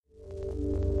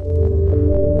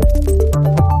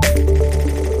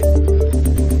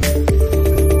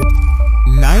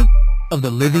of the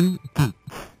living geek.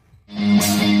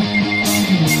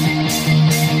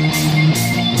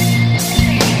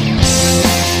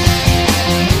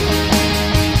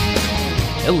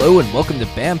 Hello and welcome to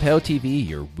BamPow TV,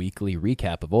 your weekly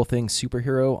recap of all things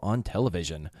superhero on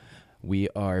television. We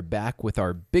are back with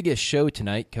our biggest show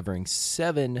tonight, covering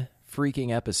 7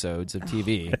 freaking episodes of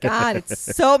TV. Oh God,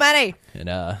 it's so many. And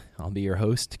I'll be your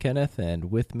host, Kenneth,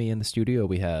 and with me in the studio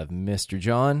we have Mr.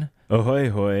 John. Ahoy,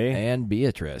 hoy. And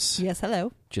Beatrice. Yes,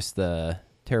 hello. Just the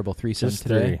terrible threesome Just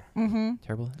today. 3. Mm-hmm.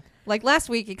 Terrible. Like last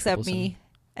week, except me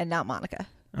and not Monica.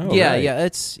 Oh, yeah, right. yeah.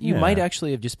 You Yeah. might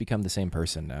actually have just become the same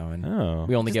person now, and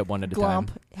we only get one at a time.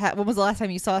 Glomp. When was the last time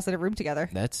you saw us in a room together?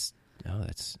 That's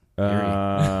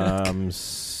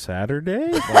Saturday?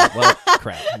 well,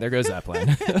 crap. There goes that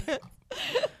plan.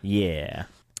 Yeah.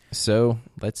 So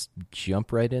let's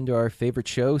jump right into our favorite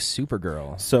show,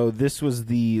 Supergirl. So this was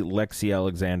the Lexi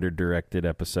Alexander directed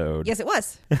episode. Yes, it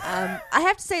was. I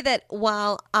have to say that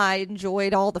while I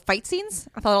enjoyed all the fight scenes,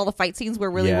 I thought all the fight scenes were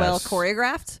really well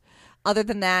choreographed. Other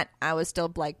than that, I was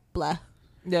still like, blah.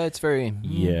 Yeah, it's very...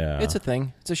 Yeah. It's a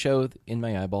thing. It's a show in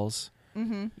my eyeballs.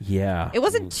 Mm-hmm. Yeah. It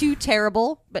wasn't too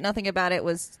terrible, but nothing about it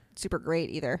was super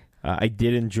great either. I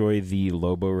did enjoy the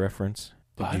Lobo reference.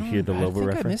 Did you hear the Lobo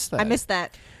reference? I missed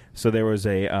that. So there was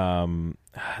a...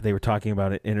 they were talking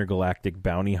about an intergalactic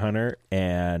bounty hunter,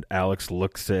 and Alex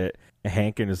looks at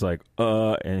Hank and is like,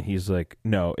 and he's like,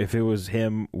 no, if it was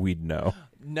him, we'd know.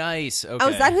 Nice. Okay. Oh,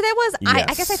 is that who that was? Yes.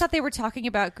 I guess I thought they were talking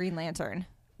about Green Lantern.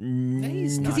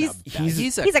 He's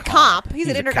a cop. He's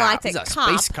an intergalactic cop. He's a cop.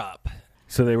 space cop.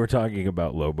 So they were talking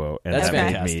about Lobo, and That's that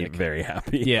made fantastic. me very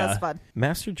happy. Yeah. That's fun.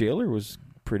 Master Jailer was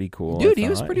pretty cool. Dude, I he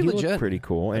was thought. pretty He legit. looked pretty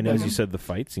cool. And as you said, the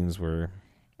fight scenes were...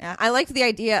 Yeah, I liked the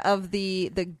idea of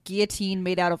the guillotine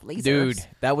made out of lasers. Dude,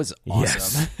 that was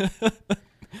awesome. Yes.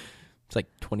 It's like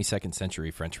 22nd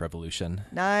century French Revolution.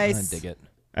 Nice. I dig it.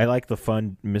 I like the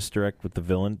fun misdirect with the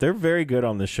villain. They're very good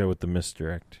on this show with the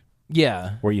misdirect.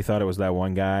 Yeah. Where you thought it was that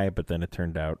one guy, but then it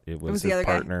turned out it was the his other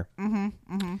guy. partner.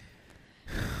 Mm-hmm. Mm-hmm.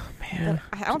 Man.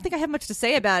 I don't think I have much to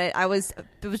say about it. It was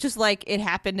just like it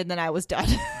happened and then I was done.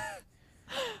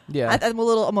 Yeah. I'm a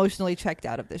little emotionally checked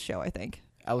out of this show, I think.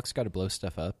 Alex got to blow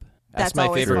stuff up. That's my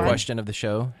always favorite fun. question of the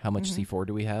show. How much C4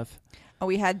 do we have? Oh,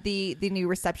 we had the new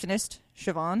receptionist,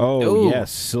 Siobhan. Oh, Ooh.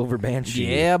 yes. Silver Banshee.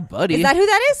 Yeah, buddy. Is that who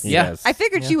that is? Yeah. Yes. I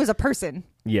figured she was a person.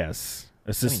 Yes.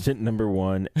 Assistant number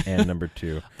 1 and number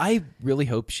 2. I really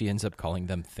hope she ends up calling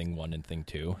them Thing 1 and Thing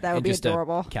 2. That would and be just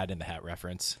adorable. A Cat in the Hat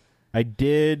reference. I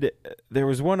did. There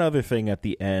was one other thing at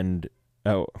the end.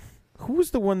 Oh, who was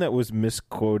the one that was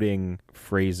misquoting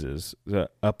phrases?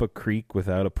 Up a creek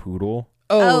without a poodle?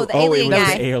 Oh, the alien it was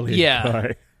guy. the alien Yeah.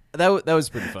 guy. That was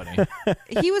pretty funny.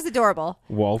 He was adorable.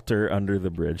 Walter under the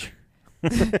bridge.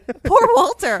 Poor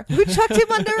Walter, who chucked him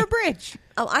under a bridge.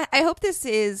 Oh, I hope this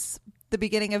is the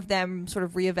beginning of them sort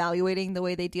of reevaluating the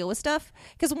way they deal with stuff.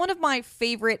 Because one of my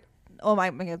favorite,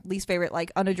 my least favorite,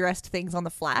 like unaddressed things on The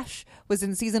Flash was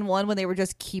in season 1 when they were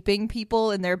just keeping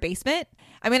people in their basement.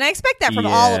 I mean, I expect that from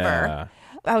Oliver.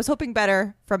 I was hoping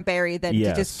better from Barry than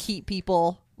to just keep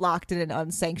people locked in an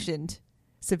unsanctioned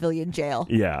civilian jail.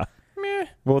 Yeah. Meh.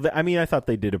 Well, I thought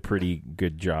they did a pretty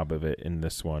good job of it in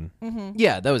this one. Mm-hmm.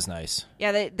 Yeah, that was nice.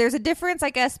 Yeah, there's a difference,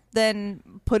 I guess, than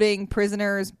putting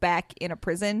prisoners back in a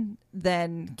prison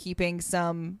than keeping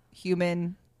some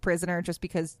human prisoner just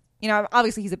because,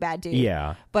 obviously he's a bad dude.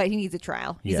 Yeah. But he needs a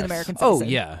trial. He's an American Oh,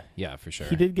 citizen. yeah, for sure.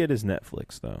 He did get his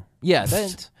Netflix, though. Yeah,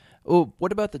 that... Oh,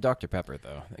 what about the Dr. Pepper,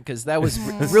 though? Because that was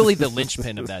really the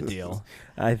linchpin of that deal.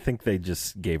 I think they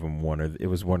just gave him it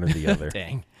was one or the other.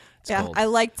 Dang. It's Yeah, cold.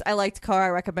 I liked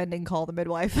Kara recommending Call the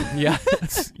Midwife. Yeah.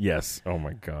 Yes. Oh,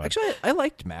 my God. Actually, I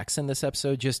liked Max in this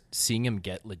episode, just seeing him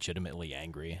get legitimately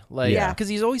angry. Like, Yeah. because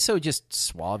he's always so just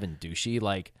suave and douchey.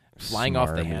 Like, flying off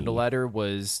the Smarmy. handle ladder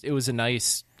was a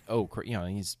nice,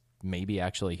 he's maybe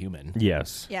actually human.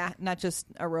 Yes. Yeah, not just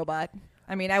a robot.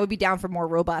 I mean, I would be down for more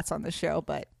robots on the show,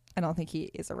 but I don't think he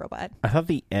is a robot. I thought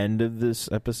the end of this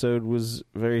episode was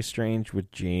very strange with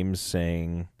James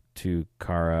saying to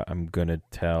Kara, I'm going to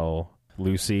tell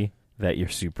Lucy that you're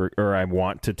or I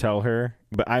want to tell her.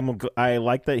 But I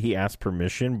like that he asked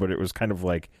permission, but it was kind of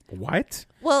like, what?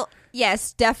 Well,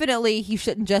 yes, definitely he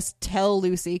shouldn't just tell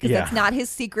Lucy because that's not his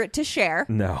secret to share.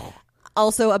 No.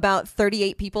 Also, about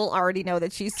 38 people already know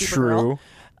that she's Supergirl. True.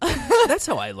 That's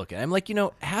how I look at it. I'm like,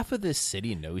 half of this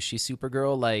city knows she's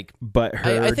Supergirl. Like, But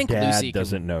her I think dad Lucy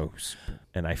doesn't know.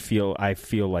 And I feel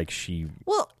like she...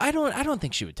 Well, I don't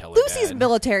think she would tell her Lucy's dad.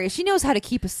 military. She knows how to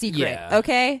keep a secret, Yeah.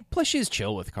 okay? Plus, she's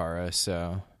chill with Kara,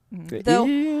 so Though,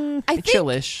 I think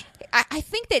chillish. I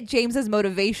think that James's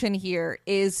motivation here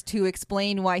is to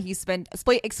explain away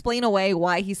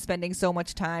why he's spending so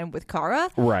much time with Kara.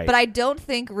 Right. But I don't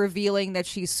think revealing that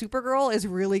she's Supergirl is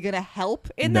really going to help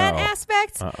in that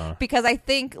aspect. Because I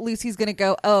think Lucy's going to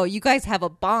go, oh, you guys have a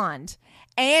bond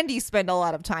and you spend a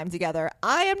lot of time together.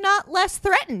 I am not less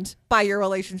threatened by your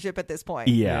relationship at this point.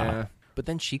 Yeah. But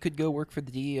then she could go work for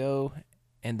the DEO,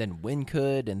 and then Wynn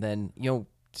could, and then,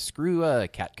 screw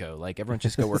Catco. Like, everyone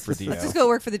just go work for DEO. Let's just go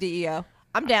work for the DEO.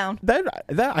 I'm down. That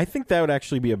I think that would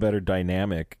actually be a better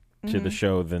dynamic to the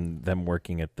show than them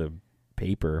working at the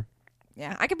paper.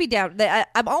 Yeah, I could be down.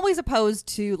 I'm always opposed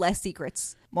to less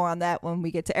secrets. More on that when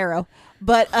we get to Arrow.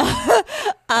 But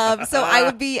so I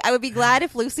would be glad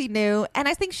if Lucy knew, and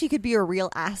I think she could be a real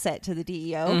asset to the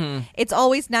DEO. It's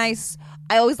always nice.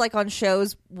 I always like on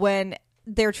shows when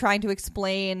they're trying to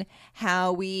explain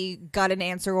how we got an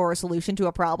answer or a solution to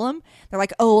a problem. They're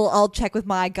like, oh, well, I'll check with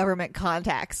my government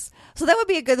contacts. So that would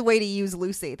be a good way to use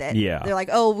Lucy. They're like,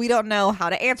 oh, we don't know how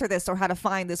to answer this or how to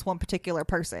find this one particular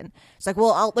person. It's like,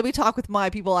 well, let me talk with my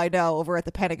people I know over at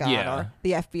the Pentagon or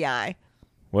the FBI.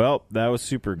 Well, that was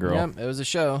Supergirl. Yeah, it was a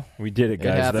show. We did it,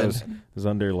 guys. That was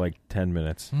under like 10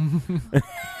 minutes.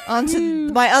 On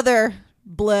to my other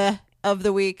bleh of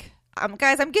the week.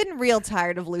 Guys, I'm getting real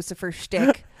tired of Lucifer's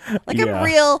shtick. Like, I'm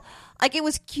real... Like, it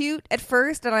was cute at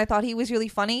first, and I thought he was really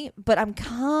funny, but I'm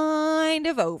kind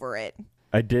of over it.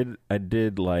 I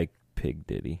did like Pig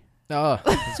Diddy. Oh,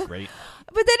 that's great.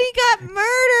 But then he got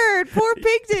murdered. Poor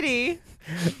Pig Diddy.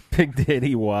 Pig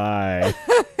Diddy, why?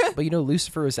 But,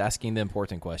 Lucifer was asking the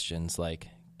important questions, like,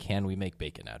 can we make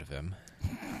bacon out of him?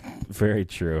 Very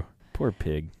true. Poor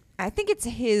pig. I think it's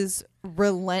his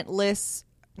relentless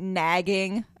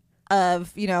nagging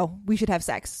of, we should have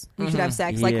sex. We should have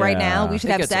sex. Like right now, we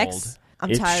should have sex. I'm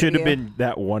tired of you. It should have been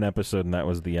that one episode and that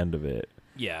was the end of it.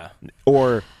 Yeah.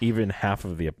 Or even half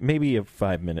of maybe a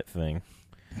 5-minute thing.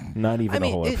 Not even a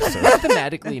whole episode. It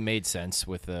mathematically made sense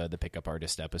with the pickup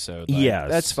artist episode. Like, yes.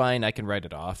 That's fine. I can write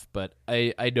it off. But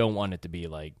I don't want it to be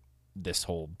like this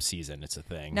whole season. It's a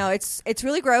thing. No, it's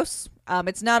really gross.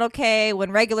 It's not okay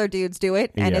when regular dudes do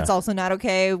it. And it's also not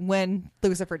okay when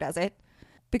Lucifer does it.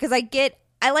 Because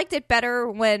I liked it better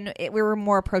when we were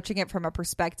more approaching it from a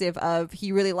perspective of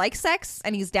he really likes sex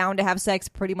and he's down to have sex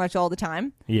pretty much all the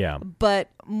time. Yeah. But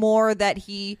more that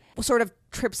he sort of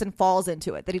trips and falls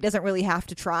into it, that he doesn't really have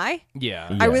to try. Yeah.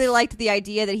 Yes. I really liked the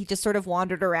idea that he just sort of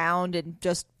wandered around and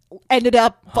just ended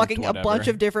up fucking a bunch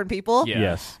of different people. Yeah.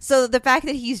 Yes. So the fact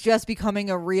that he's just becoming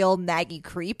a real naggy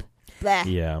creep.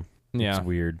 Bleh. Yeah. Yeah. It's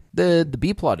weird. The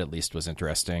B plot at least was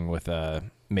interesting with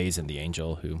Maze and the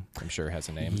Angel, who I'm sure has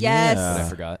a name. Yes. But I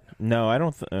forgot. No, I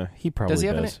don't. He probably Does he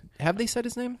have does. have they said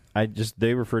his name?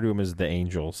 They refer to him as the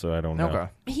Angel, so I don't know. Okay.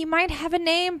 He might have a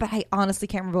name, but I honestly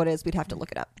can't remember what it is. We'd have to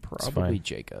look it up. Probably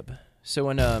Jacob. So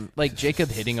when Jacob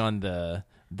hitting on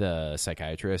the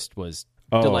psychiatrist was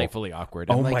delightfully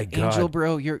awkward. I'm my like, God. Angel,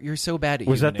 bro, you're so bad at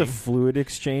Was that humaning. the fluid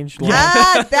exchange line?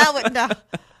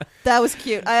 That was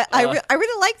cute. I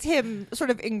really liked him sort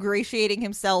of ingratiating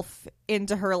himself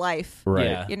into her life.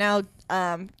 Right. Yeah.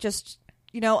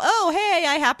 Oh, hey,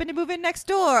 I happen to move in next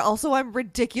door. Also, I'm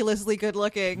ridiculously good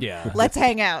looking. Yeah. Let's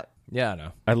hang out. Yeah, I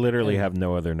know. I literally have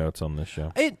no other notes on this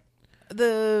show.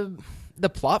 The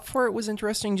plot for it was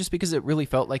interesting just because it really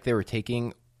felt like they were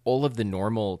taking all of the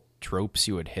normal tropes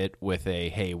you would hit with a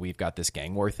hey, we've got this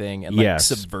gang war thing and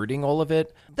subverting all of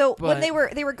it. Though when they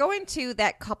were going to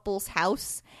that couple's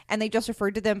house and they just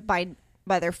referred to them by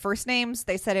their first names,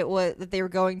 they said it was that they were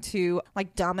going to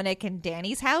like Dominic and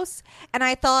Danny's house, and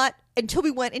I thought until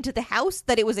we went into the house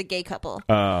that it was a gay couple.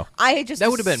 I had just that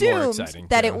would have been more assumed exciting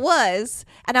that too. it was,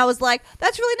 and I was like,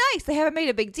 that's really nice. They haven't made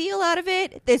a big deal out of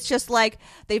it. It's just like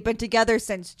they've been together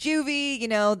since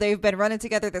juvie. They've been running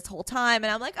together this whole time,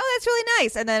 and I'm like, oh, that's really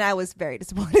nice. And then I was very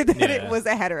disappointed that it was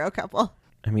a hetero couple.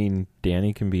 I mean,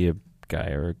 Danny can be a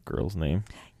guy or a girl's name.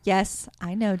 Yes,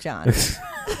 I know, John.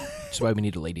 That's why we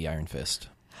need a Lady Iron Fist.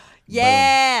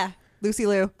 Yeah. Boom. Lucy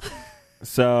Liu.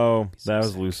 So that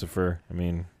was Lucifer. I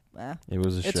mean, it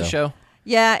was a show. It's a show.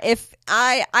 Yeah, if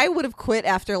I would have quit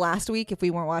after last week if we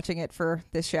weren't watching it for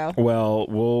this show. Well,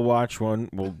 we'll watch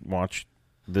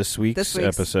this week's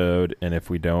episode, and if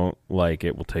we don't like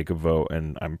it, we'll take a vote,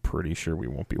 and I'm pretty sure we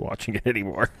won't be watching it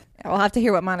anymore. We'll have to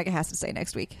hear what Monica has to say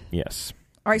next week. Yes.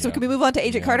 All right, so can we move on to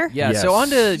Agent Carter? Yeah, Yes. so on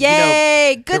to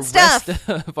good the stuff.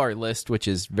 rest of our list, which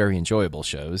is very enjoyable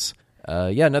shows.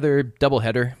 Another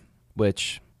doubleheader,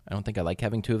 which I don't think I like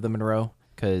having two of them in a row.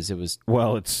 because it was.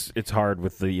 Well, it's hard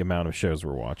with the amount of shows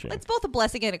we're watching. It's both a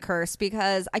blessing and a curse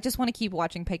because I just want to keep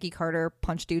watching Peggy Carter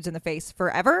punch dudes in the face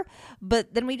forever,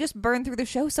 but then we just burn through the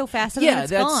show so fast and then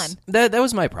it's gone. That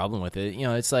was my problem with it.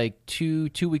 It's like two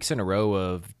weeks in a row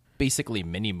of basically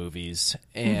mini movies,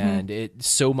 and it's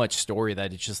so much story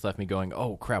that it just left me going,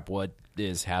 oh crap, what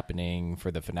is happening for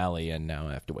the finale? And now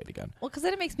I have to wait again. Well, because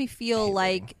then it makes me feel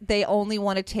like they only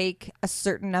want to take a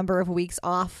certain number of weeks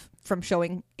off from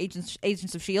showing Agents of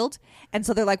S.H.I.E.L.D. And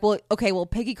so they're like, well,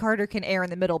 Peggy Carter can air in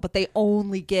the middle, but they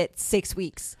only get 6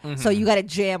 weeks. So you got to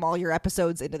jam all your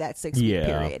episodes into that 6-week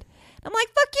period. I'm like,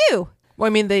 fuck you. Well, I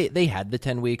mean, they had the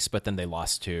 10 weeks, but then they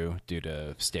lost 2 due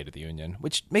to State of the Union,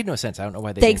 which made no sense. I don't know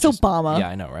why they Thanks, didn't Obama. Yeah,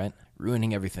 I know, right?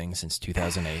 Ruining everything since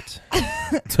 2008.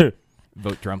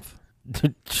 Vote Trump.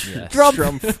 Yes.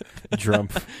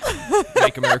 Drumpf.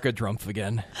 Make America Drumpf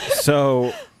again.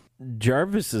 So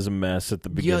Jarvis is a mess at the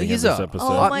beginning of this episode.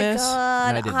 Oh my mess,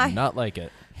 God. and I did not like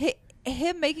it.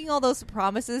 Him making all those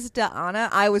promises to Anna,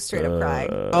 I was straight up crying.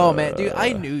 Oh man, dude,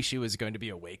 I knew she was going to be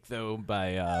awake though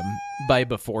by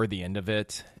before the end of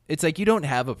it. It's like you don't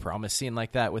have a promise scene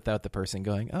like that without the person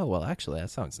going, "Oh, well, actually, that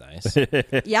sounds nice."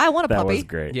 Yeah, I want a that puppy. was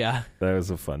great. Yeah, that was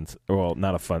a fun. Well,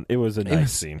 not a fun. It was a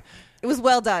nice scene. It was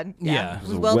well done. Yeah. It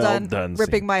was well done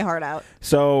ripping scene. my heart out.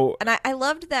 So, and I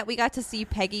loved that we got to see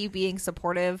Peggy being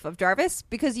supportive of Jarvis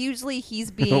because usually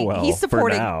he's being he's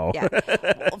supporting for now.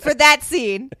 for that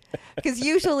scene because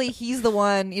usually he's the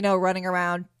one running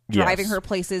around driving her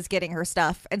places, getting her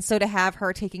stuff, and so to have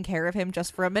her taking care of him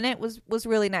just for a minute was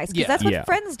really nice because that's what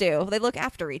friends do. They look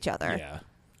after each other. Yeah,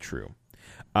 true.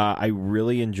 I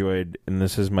really enjoyed, and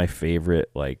this is my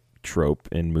favorite trope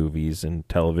in movies and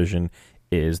television.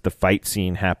 Is the fight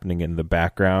scene happening in the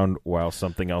background while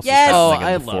something else is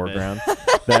happening in the foreground?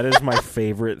 That is my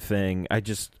favorite thing.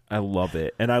 I love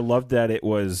it. And I love that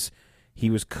he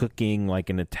was cooking like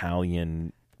an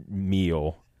Italian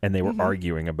meal and they were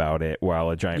arguing about it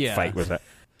while a giant fight was that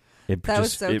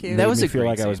was so cute. That was me a feel great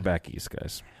like scene. I was back east,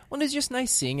 guys. Well, it's just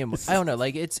nice seeing him. I don't know,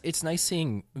 it's nice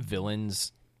seeing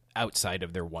villains outside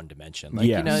of their one dimension.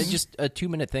 Just a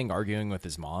 2-minute thing arguing with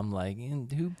his mom. Like,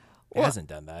 who hasn't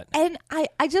done that? And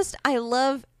I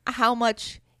love how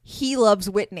much he loves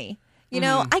Whitney.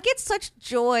 I get such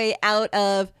joy out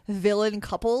of villain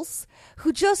couples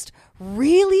who just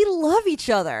really love each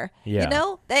other. Yeah.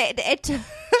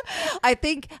 I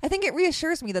think it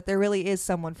reassures me that there really is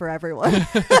someone for everyone.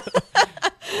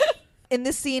 In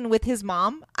this scene with his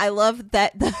mom, I love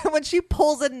that when she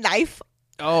pulls a knife.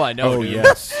 Oh, I know. Oh,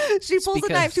 yes. She pulls a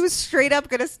knife. She was straight up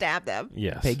going to stab them.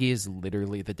 Yes. Peggy is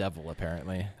literally the devil,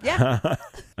 apparently. Yeah.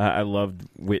 I loved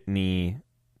Whitney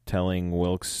telling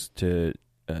Wilkes to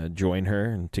join her,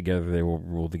 and together they will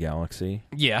rule the galaxy.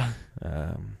 Yeah.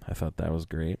 I thought that was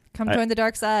great. Come join the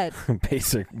dark side.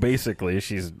 Basically,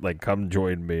 she's like, come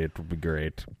join me. It will be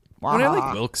great. When I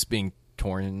like Wilkes being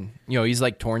torn, he's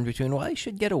like torn between, well, I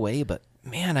should get away, but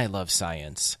man, I love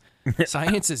science.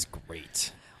 Science is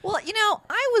great. Well,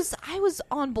 I was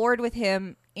on board with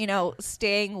him,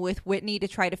 staying with Whitney to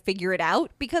try to figure it out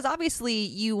because obviously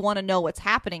you want to know what's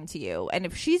happening to you. And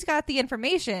if she's got the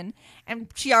information and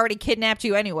she already kidnapped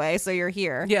you anyway, so you're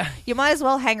here. Yeah. You might as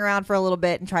well hang around for a little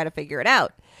bit and try to figure it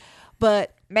out.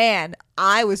 But man,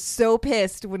 I was so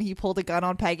pissed when he pulled a gun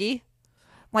on Peggy.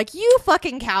 Like, you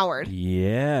fucking coward.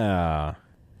 Yeah.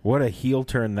 What a heel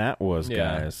turn that was,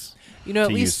 Yeah. guys. At to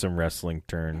least use some wrestling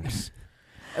terms.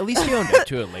 At least he owned up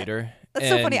to it later. That's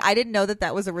so funny. I didn't know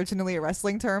that was originally a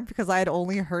wrestling term because I had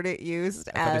only heard it used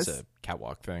I thought as it was a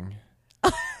catwalk thing.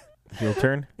 Heel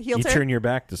turn? Heel you turn? turn your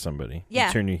back to somebody. Yeah.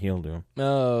 You turn your heel to him.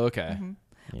 Oh, okay.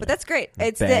 Mm-hmm. But that's great.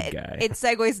 It's Bad guy. It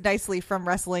segues nicely from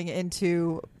wrestling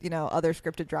into other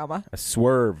scripted drama. A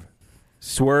swerve.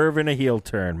 Swerve and a heel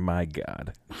turn. My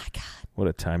God. My God. What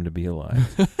a time to be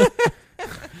alive.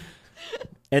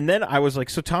 And then I was like,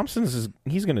 so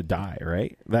he's going to die,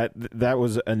 right? That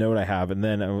was a note I have. And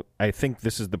then I think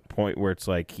this is the point where it's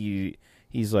like he's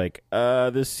like,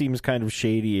 this seems kind of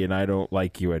shady and I don't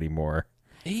like you anymore.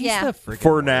 He's Yeah. the freaking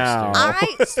For worst, now.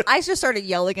 dude. I just started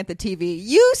yelling at the TV.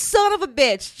 You son of a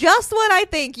bitch. Just when I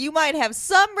think you might have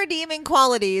some redeeming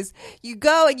qualities, you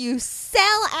go and you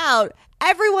sell out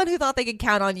everyone who thought they could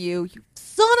count on you. You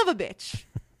son of a bitch.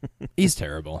 He's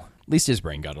terrible. At least his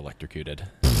brain got electrocuted.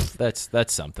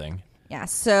 That's something. Yeah,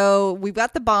 so we've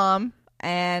got the bomb,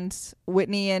 and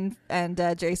Whitney and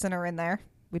Jason are in there.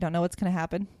 We don't know what's going to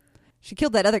happen. She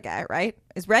killed that other guy, right?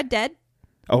 Is Red dead?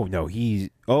 Oh, no.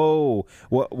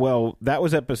 Well, that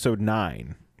was episode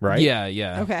 9, right?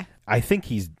 Yeah. Okay. I think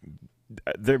he's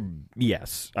there.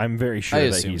 Yes, I'm very sure I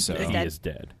that assume he so. is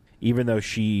dead. Even though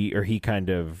he kind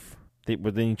of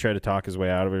But then he tried to talk his way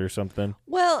out of it or something.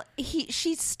 Well,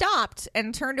 she stopped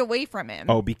and turned away from him.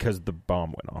 Oh, because the bomb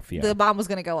went off. Yeah, The bomb was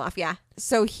going to go off, yeah.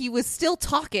 So he was still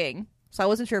talking. So I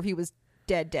wasn't sure if he was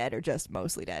dead or just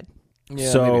mostly dead. Yeah,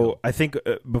 so maybe. I think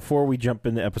before we jump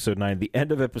into episode 9, the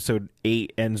end of episode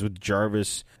 8 ends with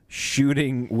Jarvis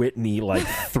shooting Whitney like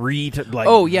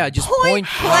Oh yeah, just Point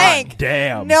blank. God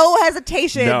damn. No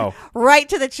hesitation. No. Right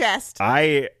to the chest.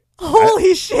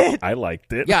 Holy shit. I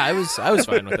liked it. Yeah, I was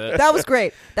fine with it. That was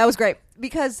great. That was great.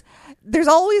 Because there's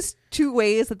always two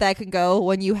ways that can go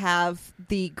when you have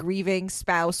the grieving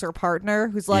spouse or partner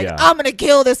who's like, Yeah. I'm going to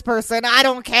kill this person. I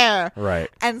don't care. Right.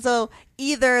 And so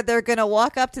either they're going to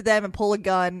walk up to them and pull a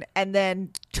gun and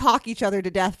then talk each other to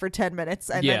death for 10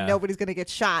 minutes and Yeah. then nobody's going to get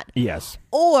shot. Yes.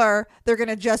 Or they're going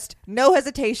to just, no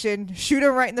hesitation, shoot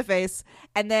him right in the face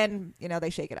and then, they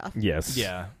shake it off. Yes.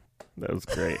 Yeah. That was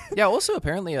great. Yeah, also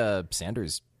apparently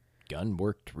Sanders' gun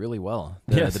worked really well.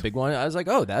 The big one. I was like,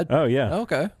 oh, that. Oh, yeah.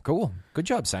 Okay, cool. Good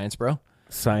job, science, bro.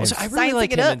 Science. Also, I really Sciencing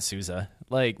like it him up. and Sousa.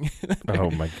 Like, Oh,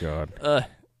 my God.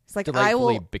 It's like,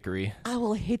 delightfully bickery. I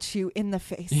will hit you in the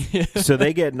face. So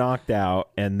they get knocked out,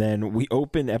 and then we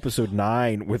open episode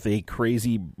 9 with a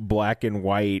crazy black and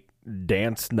white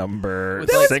dance number.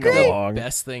 With, like, Sing the along.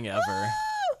 best thing ever.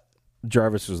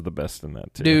 Jarvis was the best in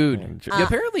that, too. Dude, And yeah,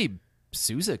 apparently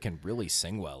Sousa can really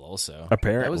sing well also.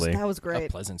 Apparently. That was A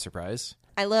great. pleasant surprise.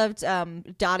 I loved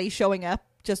Dottie showing up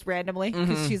just randomly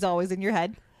because she's always in your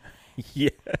head.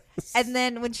 Yes. And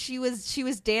then when she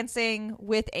was dancing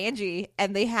with Angie,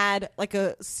 and they had like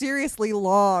a seriously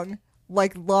long,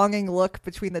 like longing look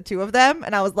between the two of them,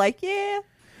 and I was like, yeah.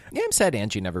 Yeah, I'm sad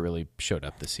Angie never really showed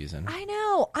up this season. I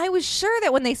know. I was sure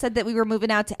that when they said that we were moving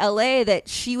out to LA, that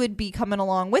she would be coming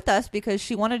along with us because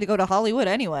she wanted to go to Hollywood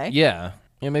anyway. Yeah,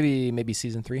 maybe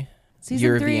season 3. Season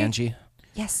Year 3. of the Angie.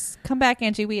 Yes, come back,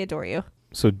 Angie. We adore you.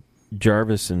 So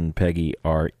Jarvis and Peggy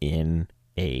are in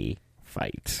a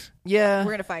fight. Yeah,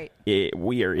 We're gonna fight.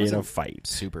 We are in a Wasn't fight.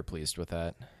 super pleased with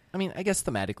that. I mean, I guess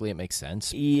thematically it makes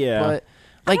sense. Yeah. But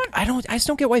like I just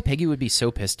don't get why Peggy would be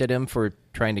so pissed at him for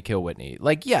trying to kill Whitney.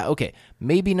 Like, yeah, okay,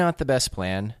 maybe not the best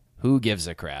plan. Who gives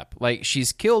a crap? Like,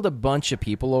 she's killed a bunch of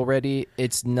people already.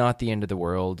 It's not the end of the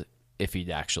world if he'd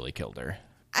actually killed her.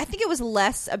 I think it was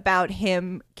less about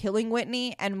him killing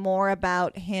Whitney and more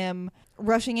about him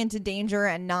rushing into danger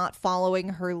and not following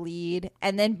her lead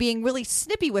and then being really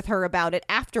snippy with her about it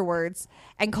afterwards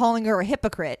and calling her a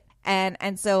hypocrite.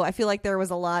 And so I feel like there was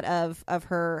a lot of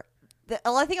her.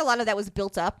 I think a lot of that was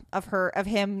built up of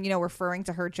him, referring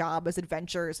to her job as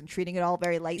adventures and treating it all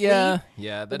very lightly. Yeah,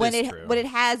 that when is it true. when it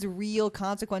has real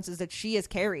consequences that she has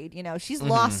carried. She's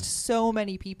lost so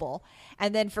many people,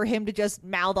 and then for him to just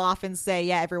mouth off and say,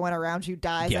 "Yeah, everyone around you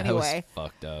dies anyway." That was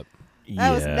fucked up.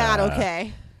 That was not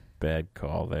okay. Bad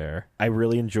call there. I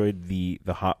really enjoyed the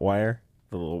hot wire,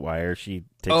 the little wire she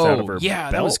takes out of her belt.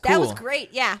 that was cool. That was great.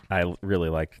 Yeah, I really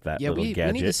liked that Yeah, little we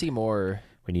gadget. need to see more.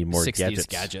 We need more 60s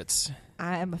gadgets.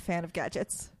 I am a fan of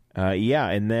gadgets. Yeah,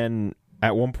 and then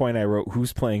at one point I wrote,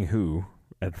 "Who's playing who?"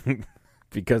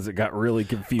 because it got really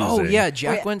confusing. Oh yeah,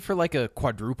 Jack yeah. went for like a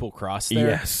quadruple cross there.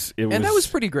 Yes, it was, and that was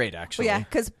pretty great actually. Well, yeah,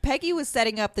 because Peggy was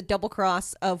setting up the double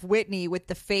cross of Whitney with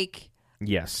the fake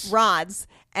yes. rods,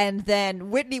 and then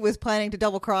Whitney was planning to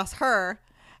double cross her,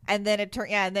 and then it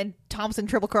turned and then Thompson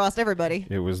triple crossed everybody.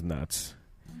 It was nuts.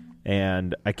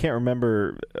 And I can't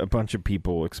remember, a bunch of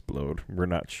people explode. We're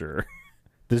not sure.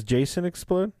 Does Jason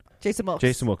explode? Jason Wilkes.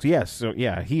 Jason Wilkes, yes. So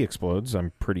yeah, he explodes.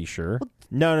 I'm pretty sure.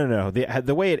 No.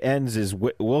 The way it ends is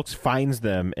Wilkes finds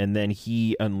them, and then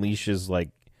he unleashes like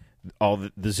all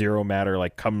the zero matter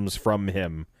like comes from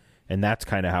him, and that's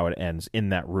kind of how it ends in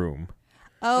that room.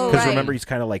 Oh, Because right. remember, he's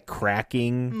kind of like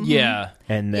cracking, Yeah.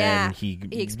 and then Yeah, he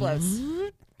explodes.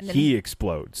 And then He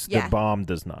explodes. Yeah. The bomb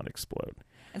does not explode.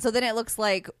 And so then it looks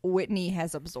like Whitney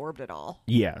has absorbed it all.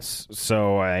 Yes.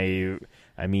 So I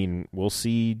mean, we'll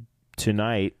see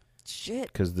tonight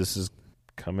Shit. because this is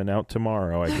coming out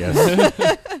tomorrow, I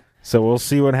guess. So we'll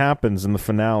see what happens in the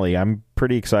finale. I'm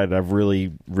pretty excited. I've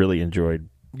really, really enjoyed.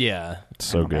 Yeah. It's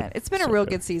so Oh, good. man. It's been So a real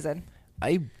good season.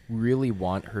 I really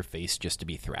want her face just to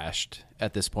be thrashed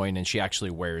at this point, and she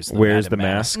actually wears the Wears Madam the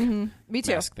mask. Me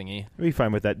too. mask thingy. I'll be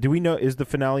fine with that. Do we know, is the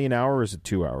finale an hour or is it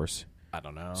 2 hours? I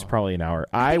don't know. It's probably an hour.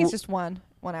 I think it's just 1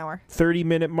 hour.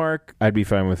 30-minute mark, I'd be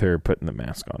fine with her putting the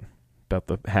mask on. About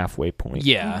the halfway point.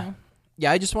 Yeah.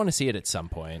 Yeah, I just want to see it at some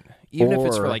point. Even if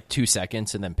it's for Or- like 2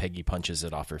 seconds and then Peggy punches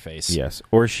it off her face. Yes.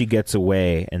 Or she gets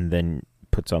away and then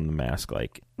puts on the mask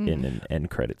like in an end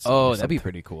credits. scene Oh, or that'd be something.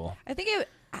 pretty cool. I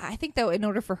think though, in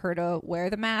order for her to wear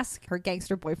the mask, her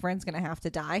gangster boyfriend's going to have to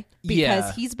die because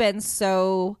Yeah. he's been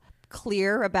so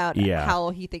clear about how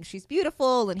he thinks she's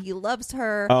beautiful and he loves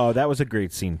her. Oh, that was a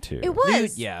great scene too. It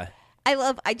was. Dude, yeah. I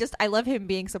love him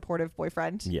being supportive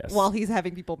boyfriend while he's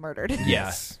having people murdered.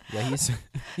 Yes. Yeah,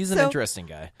 he's an interesting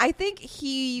guy. I think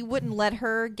he wouldn't let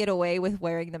her get away with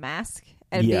wearing the mask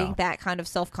and being that kind of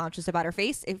self-conscious about her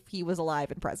face if he was alive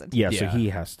and present. Yeah, so he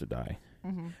has to die.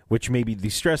 Mm-hmm. Which maybe the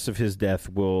stress of his death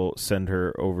will send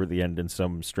her over the end in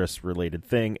some stress-related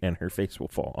thing, and her face will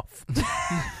fall off.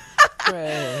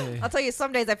 I'll tell you,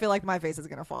 some days I feel like my face is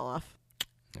going to fall off.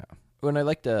 Yeah. When I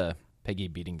liked Peggy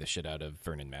beating the shit out of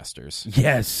Vernon Masters.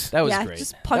 Yes. That was great.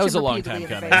 Just punch that was him a long time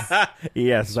repeatedly coming.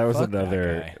 Yes, that was Fuck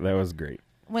that was great.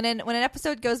 When an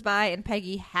episode goes by and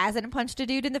Peggy hasn't punched a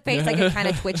dude in the face, I get kind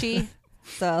of twitchy.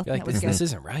 So You're like, this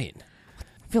isn't right.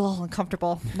 I feel a little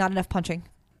uncomfortable. Not enough punching.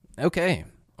 Okay.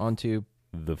 On to,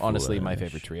 honestly, my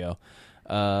favorite trio.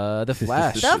 The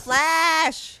Flash. The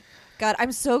Flash! God,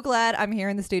 I'm so glad I'm here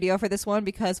in the studio for this one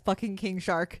because fucking King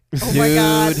Shark. Oh my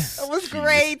God. It was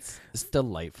great. It's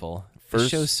delightful. The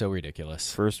show's so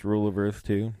ridiculous. First rule of Earth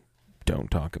 2,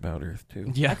 don't talk about Earth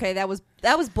 2. Yeah. Okay, that was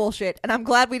bullshit, and I'm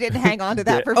glad we didn't hang on to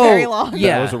that for very long.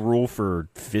 Yeah. That was a rule for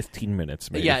 15 minutes,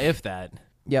 maybe. Yeah, if that.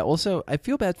 Yeah, also, I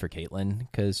feel bad for Caitlin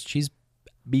because she's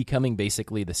becoming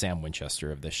basically the Sam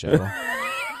Winchester of this show.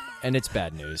 And it's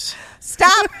bad news.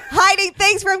 Stop hiding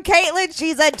things from Caitlin.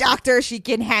 She's a doctor. She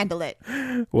can handle it.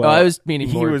 Well, I was meaning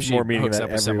he more. was She more meaning hooks that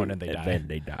up with someone and they die. then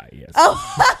they die. Yes.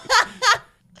 Oh,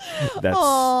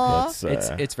 that's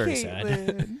It's very sad.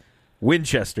 Caitlin.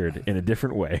 Winchestered in a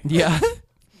different way. Yeah.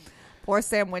 Poor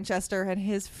Sam Winchester and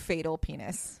his fatal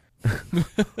penis.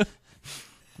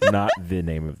 Not the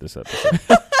name of this episode.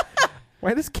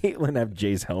 Why does Caitlin have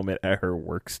Jay's helmet at her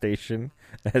workstation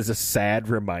as a sad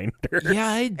reminder?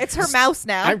 Yeah, It's her mouse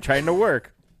now. I'm trying to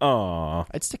work. Aw.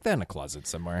 I'd stick that in a closet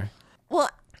somewhere. Well,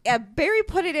 Barry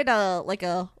put it in a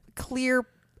clear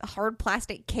hard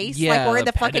plastic case, Yeah, like we're in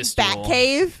the the fucking pedestal. bat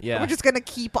cave. Yeah. We're just gonna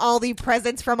keep all the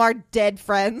presents from our dead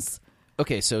friends.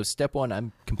 Okay, so step one,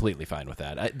 I'm completely fine with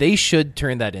that. They should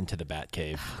turn that into the Bat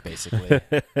Cave, basically.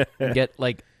 Get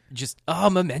just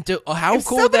memento. Oh, how If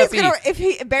cool would that be?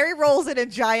 if Barry rolls in a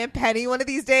giant penny one of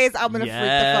these days, I'm gonna freak the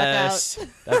fuck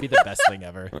out. That'd be the best thing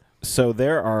ever. So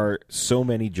there are so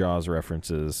many Jaws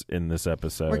references in this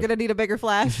episode. We're gonna need a bigger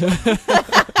Flash.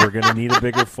 We're going to need a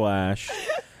bigger Flash.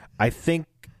 I think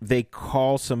they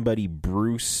call somebody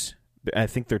Bruce. I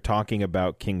think they're talking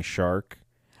about King Shark.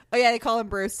 Oh yeah, they call him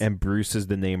Bruce. And Bruce is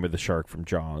the name of the shark from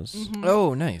Jaws. Mm-hmm.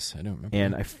 Oh, nice. I don't remember.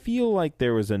 And I feel like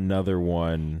there was another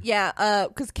one. Yeah,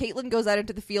 because Caitlin goes out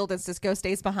into the field and Cisco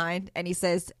stays behind, and he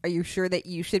says, "Are you sure that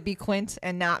you should be Quint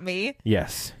and not me?"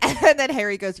 Yes. And then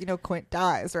Harry goes, Quint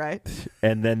dies, right?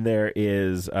 And then there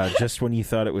is just when you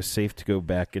thought it was safe to go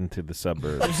back into the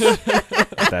suburbs.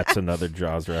 That's another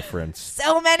Jaws reference.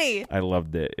 So many. I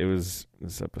loved it.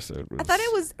 This episode was... I thought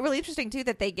it was really interesting too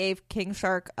that they gave King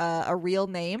Shark a real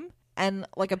name and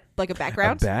like a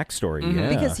background, a backstory. Yeah,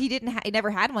 because he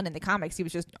never had one in the comics. He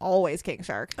was just always King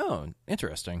Shark. Oh,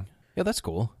 interesting. Yeah, that's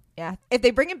cool. Yeah, if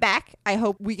they bring him back, I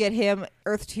hope we get him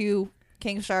Earth 2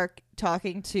 King Shark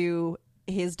talking to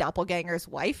his doppelganger's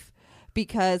wife,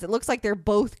 because it looks like they're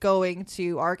both going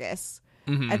to Argus.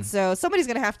 Mm-hmm. And so somebody's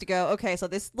going to have to go, okay, so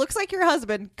this looks like your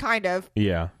husband, kind of.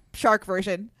 Yeah. Shark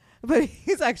version, but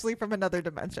he's actually from another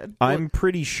dimension. I'm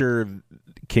pretty sure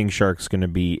King Shark's going to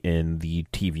be in the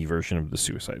TV version of the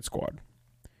Suicide Squad.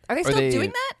 Are they still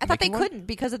doing that? I thought they couldn't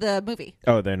because of the movie.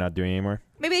 Oh, they're not doing it anymore?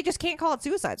 Maybe they just can't call it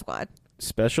Suicide Squad.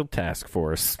 Special Task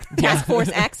Force. Task Force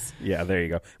X. Yeah, there you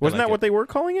go. Wasn't that what they were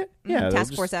calling it? Yeah,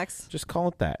 Task Force X. Just call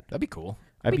it that. That'd be cool.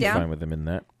 I'd be down. fine with him in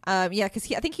that. Yeah,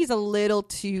 because I think he's a little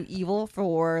too evil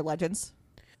for Legends.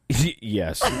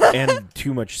 Yes, and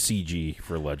too much CG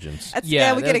for Legends.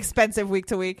 That would get expensive week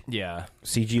to week. Yeah.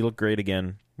 CG looked great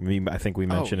again. I think we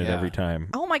mention it every time.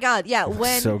 Oh my god, yeah.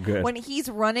 So good. When he's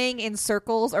running in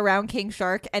circles around King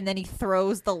Shark and then he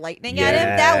throws the lightning at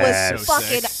him, that was So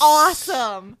fucking sick.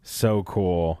 awesome. So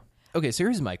cool. Okay, so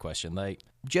here's my question.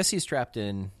 Jessie's trapped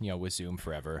in, with Zoom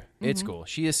forever. Mm-hmm. It's cool.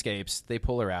 She escapes. They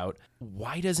pull her out.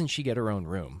 Why doesn't she get her own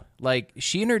room?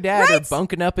 She and her dad are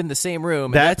bunking up in the same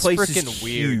room. That that's place freaking is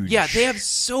weird. huge. Yeah, they have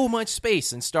so much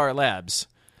space in Star Labs.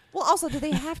 Well, also, do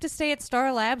they have to stay at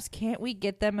Star Labs? Can't we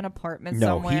get them an apartment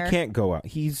No, somewhere? he can't go out.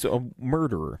 He's a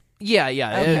murderer. Yeah. Okay.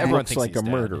 Everyone Looks thinks like he's a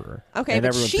dead. murderer. Okay, And but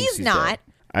everyone thinks she's he's not.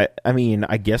 dead. I mean,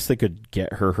 I guess they could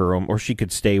get her own, or she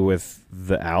could stay with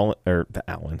the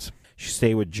Allens. She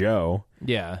stay with Joe.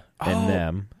 Yeah. And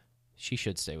them. She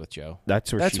should stay with Joe.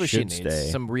 That's where she what should she needs. stay.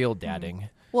 Some real dadding.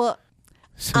 Well,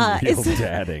 Some real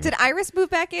dadding. did Iris move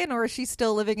back in, or is she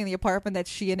still living in the apartment that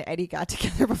she and Eddie got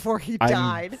together before he I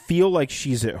died? feel like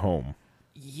she's at home.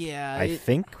 Yeah. I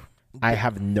think. I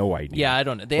have no idea. Yeah, I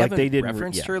don't know. They Like, haven't they didn't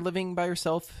referenced her living by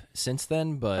herself since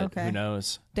then, but Okay. who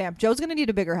knows? Damn, Joe's gonna need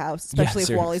a bigger house, especially if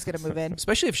seriously. Wally's gonna move in.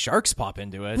 Especially if sharks pop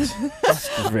into it.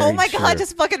 Very Oh my true. god,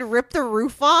 just fucking rip the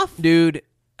roof off. Dude,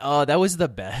 oh, that was the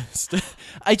best.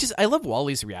 I love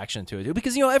Wally's reaction to it, dude,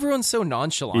 because, everyone's so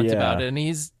nonchalant Yeah. about it, and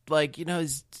he's like,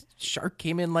 his shark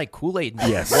came in like Kool-Aid.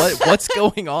 Yes. What's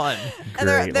going on? And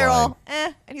they're Great all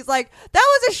line. and he's like,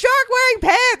 that was a shark wearing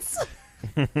pants.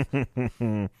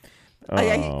 Oh,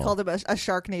 yeah, he called him a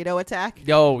Sharknado attack.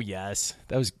 Oh, yes.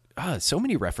 That was so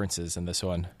many references in this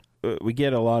one. We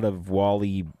get a lot of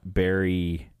Wally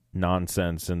Barry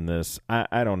nonsense in this.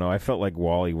 I don't know. I felt like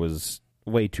Wally was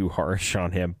way too harsh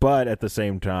on him, but at the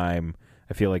same time,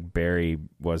 I feel like Barry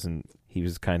wasn't. He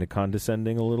was kind of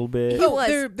condescending a little bit. He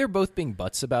was. They're both being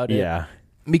butts about it. Yeah.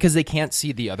 Because they can't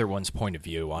see the other one's point of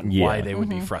view on Yeah. why they would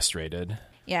be frustrated.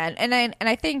 Yeah, and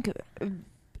I think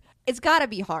it's got to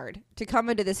be hard to come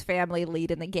into this family lead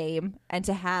in the game and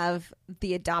to have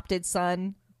the adopted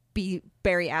son be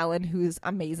Barry Allen, who's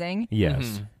amazing,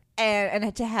 Yes.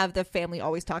 and to have the family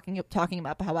always talking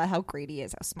about how great he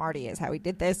is, how smart he is, how he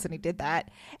did this and he did that.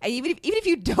 And even if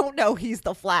you don't know he's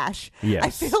the Flash, Yes. I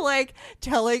feel like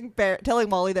telling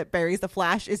Wally that Barry's the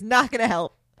Flash is not going to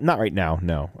help. Not right now.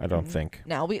 No, I don't think.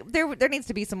 No, there needs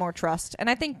to be some more trust, and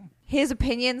I think his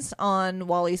opinions on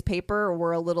Wally's paper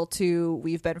were a little too.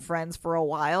 We've been friends for a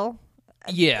while.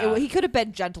 Yeah. He could have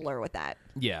been gentler with that.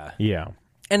 Yeah. Yeah.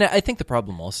 And I think the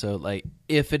problem also, like,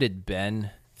 if it had been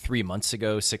 3 months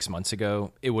ago, 6 months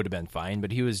ago, it would have been fine.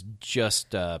 But he was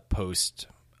just post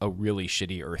a really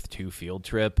shitty Earth 2 field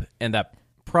trip, and that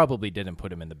probably didn't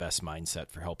put him in the best mindset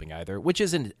for helping either, which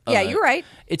isn't... Yeah, you're right.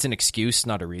 It's an excuse,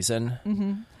 not a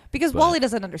reason. Because Wally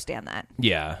doesn't understand that.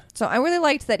 Yeah. So I really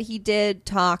liked that he did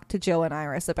talk to Joe and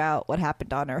Iris about what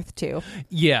happened on Earth 2.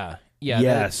 Yeah. Yeah.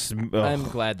 Yes. I'm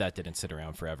glad that didn't sit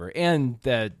around forever. And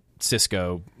that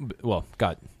Cisco,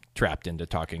 got trapped into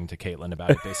talking to Caitlin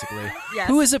about it, basically. Yes.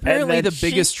 Who is apparently And the then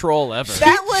biggest troll ever.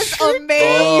 That was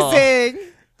amazing.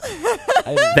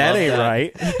 That ain't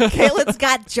right. Caitlin's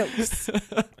got jokes.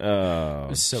 Oh,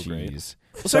 was so great. jeez.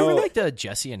 So I really liked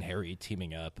Jesse and Harry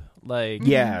teaming up. Like,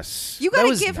 Yes. You That got to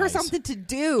was give her nice. something to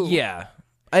do. yeah.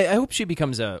 I hope she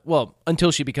becomes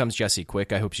until she becomes Jessie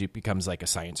Quick, I hope she becomes like a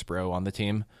science bro on the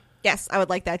team. Yes, I would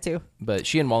like that too. But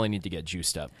she and Wally need to get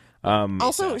juiced up.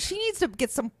 Also, she needs to get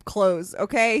some clothes,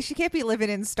 okay? She can't be living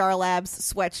in Star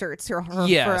Labs sweatshirts her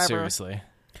Yeah, forever. seriously.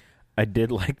 I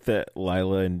did like that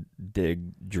Lila and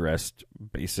Dig dressed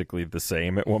basically the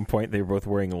same at one point. They were both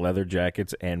wearing leather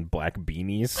jackets and black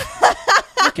beanies.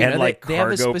 You and know, like they have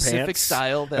a cargo specific pants.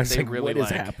 style I that was they like, really what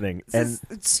is like. happening? This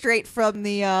is straight from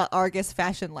the Argus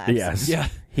Fashion Labs. Yes. Yeah.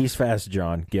 He's fast,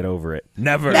 John. Get over it.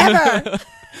 Never. Never.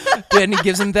 And he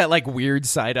gives him that like weird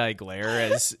side eye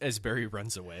glare as Barry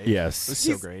runs away. Yes. It was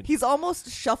so great. He's almost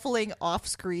shuffling off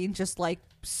screen, just like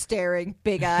staring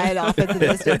big eyed off into the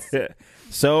distance.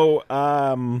 So,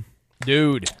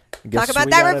 Dude, guess Talk about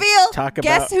we that gotta reveal. Talk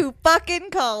Guess about, who fucking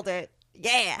called it?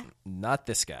 Yeah. not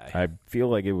this guy. I feel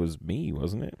like it was me,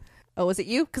 wasn't it? Oh, was it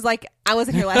you? Because like I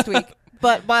wasn't here last week,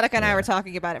 but Monica and I were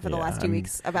talking about it for the Yeah, last 2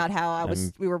 weeks about how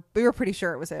we were pretty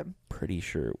sure it was him Pretty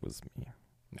sure it was me.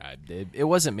 It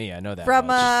wasn't me. I know that from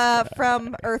much.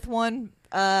 from Earth One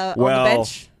on the Well,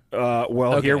 bench.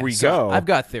 Okay, here we so go. I've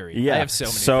got theory. Yeah. I have so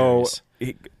many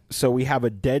theories. So we have a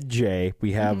dead Jay,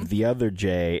 we have Mm-hmm. the other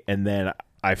Jay, and then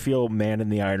I feel Man in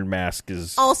the Iron Mask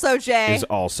is Also, Jay.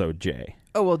 also Jay.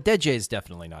 Oh well, Dead Jay is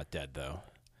definitely not dead though.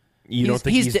 You don't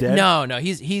think he's dead? No,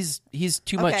 he's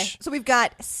too Okay, much. so we've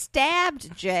got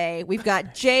stabbed Jay, we've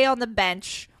got Jay on the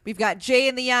bench, we've got Jay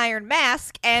in the Iron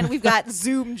Mask, and we've got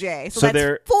Zoom Jay. So So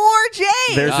that's 4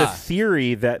 Jays. There's a Ah.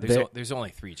 theory that There's only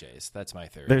 3 Jays. That's my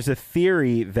theory. there's a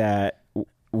theory that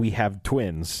we have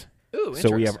twins. Ooh, So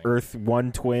we have interesting. Earth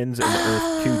 1 twins and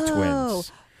Earth 2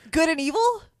 twins. Good and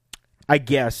evil. I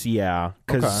guess, yeah,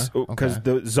 because Okay.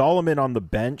 the Zolomon on the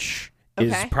bench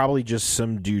is Okay. probably just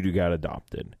some dude who got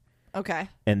adopted, Okay.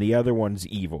 and the other one's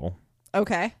evil.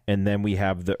 Okay. And then we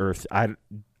have the Earth. And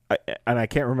I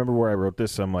can't remember where I wrote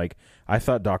this. So I'm like, I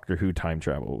thought Doctor Who time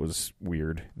travel was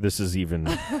weird. This is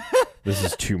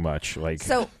too much. Like,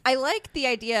 So I like the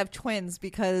idea of twins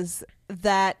because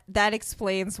that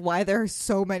explains why there are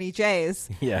so many Jays.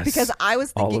 yes, Because I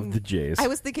was thinking all of the J's. I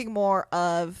was thinking more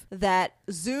of that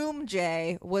Zoom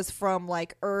Jay was from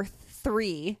like Earth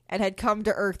 3 and had come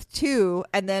to Earth 2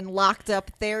 and then locked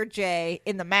up their Jay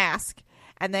in the mask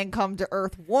and then come to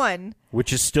Earth 1.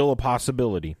 which is still a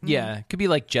possibility. Yeah, it could be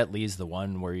like Jet Li's the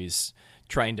one where he's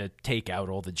trying to take out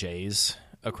all the Jays.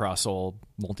 across all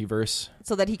multiverse.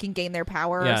 So that he can gain their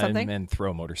power or something? And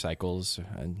throw motorcycles.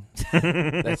 And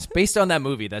that's based on that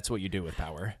movie. That's what you do with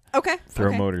power. Okay.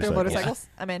 Throw motorcycles.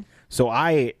 Yeah. I'm in. So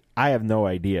I have no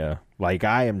idea. Like,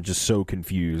 I am just so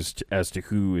confused as to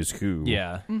who is who.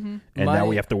 Yeah. Mm-hmm. And now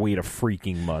we have to wait a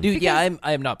freaking month. Dude, I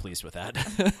am not pleased with that.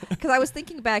 Because I was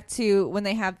thinking back to when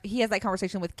he has that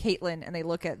conversation with Caitlin and they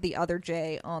look at the other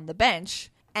Jay on the bench.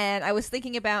 And I was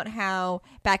thinking about how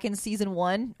back in season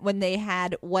 1, when they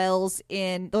had Wells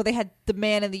they had the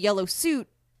man in the yellow suit,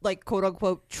 like, quote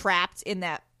unquote, trapped in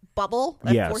that bubble,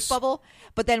 that force bubble.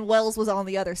 But then Wells was on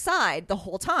the other side the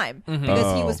whole time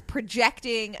because he was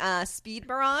projecting speed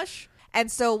mirage. And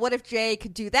so what if Jay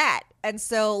could do that? And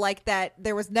so like that,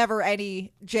 there was never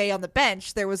any Jay on the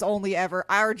bench. There was only ever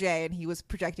our Jay, and he was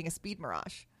projecting a speed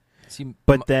mirage.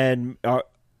 But then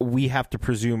we have to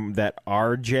presume that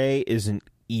RJ isn't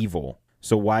evil.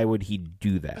 So why would he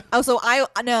do that? Oh, so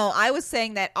I was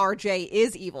saying that RJ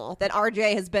is evil. That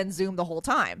RJ has been Zoom the whole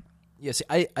time. Yes,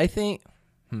 I think.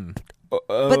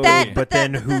 But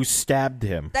then who stabbed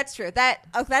him? That's true. That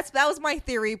was my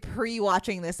theory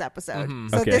pre-watching this episode.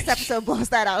 So Okay. this episode blows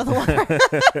that out of the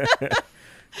water.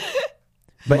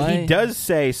 But he does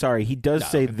say,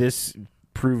 this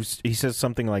proves, he says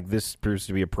something like this proves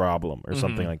to be a problem or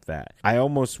something like that. I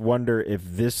almost wonder if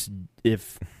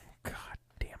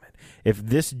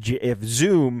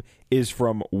Zoom is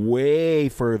from way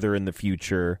further in the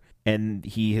future and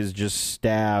he has just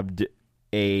stabbed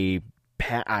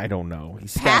I don't know.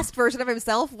 Past version of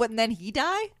himself, wouldn't then he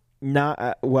die?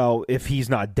 Not well. If he's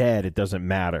not dead, it doesn't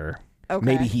matter. Okay.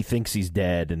 Maybe he thinks he's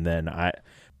dead, and then I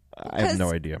have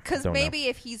no idea. Because maybe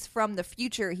if he's from the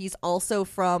future, he's also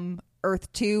from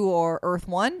Earth 2 or Earth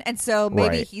 1, and so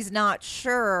maybe he's not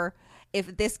sure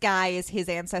if this guy is his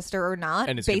ancestor or not,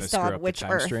 and it's based on which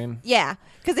Earth. Stream? Yeah,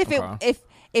 because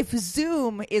if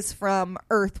Zoom is from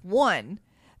Earth 1,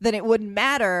 then it wouldn't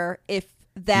matter if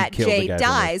that Jay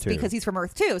dies because he's from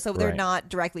Earth 2, so they're not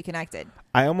directly connected.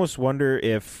 I almost wonder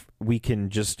if we can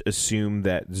just assume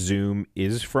that Zoom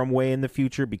is from way in the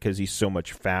future because he's so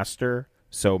much faster.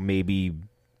 So maybe,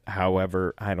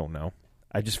 however, I don't know.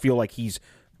 I just feel like he's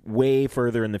way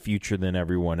further in the future than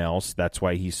everyone else. That's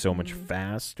why he's so much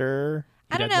faster.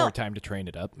 He'd had more time to train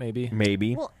it up, maybe.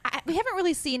 Well, we haven't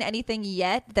really seen anything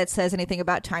yet that says anything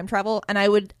about time travel, and I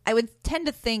would tend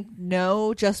to think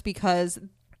no, just because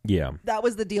that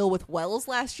was the deal with Wells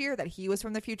last year, that he was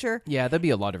from the future. Yeah, that'd be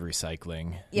a lot of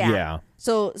recycling. Yeah.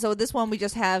 So this one we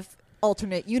just have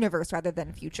alternate universe rather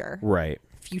than future. Right.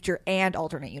 Future and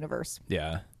alternate universe.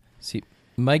 Yeah. See,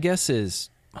 my guess is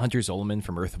Hunter Zolomon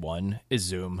from Earth 1 is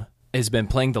Zoom. Has been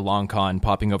playing the long con,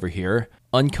 popping over here,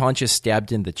 unconscious,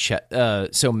 stabbed in the chest.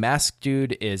 So Mask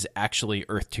Dude is actually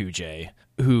Earth 2 J,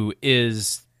 who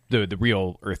is the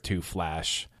real Earth 2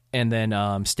 Flash. And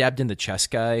then stabbed in the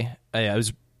chest guy.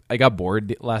 I got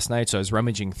bored last night, so I was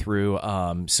rummaging through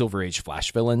Silver Age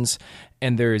Flash villains,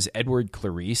 and there's Edward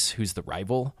Clarice, who's the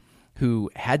rival,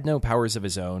 who had no powers of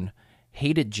his own,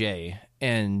 hated Jay,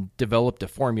 and developed a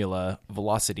formula,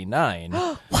 Velocity 9.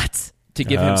 What? To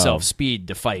give himself speed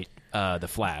to fight the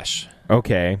Flash.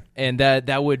 Okay. And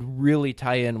that would really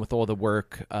tie in with all the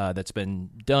work that's been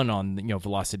done on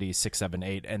Velocity 6, 7,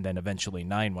 8, and then eventually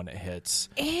 9 when it hits.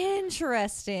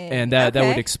 Interesting. And that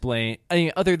would explain. I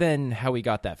mean, other than how he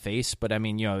got that face, but I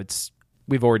mean,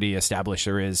 we've already established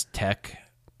there is tech,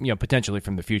 potentially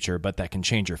from the future, but that can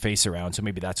change your face around. So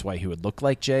maybe that's why he would look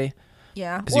like Jay.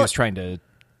 Yeah, because he was trying to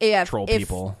troll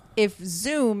people. If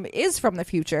Zoom is from the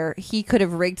future, he could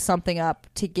have rigged something up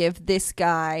to give this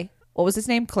guy, what was his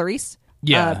name, Clarice?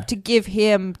 Yeah. To give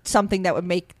him something that would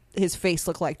make his face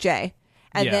look like Jay.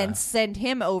 And then send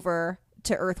him over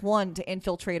to Earth 1 to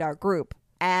infiltrate our group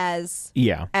as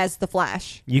the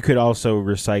Flash. You could also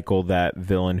recycle that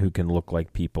villain who can look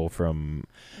like people from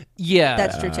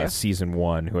that's true too. season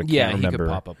 1, who I can't remember. He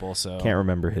could pop up also. Can't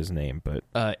remember his name, but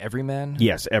Everyman?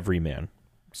 Yes, Everyman.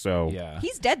 So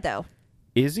he's dead though.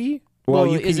 Is he? Well,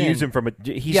 you can use him from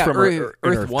he's from Earth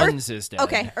 1's is dead.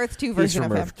 Okay, Earth 2 version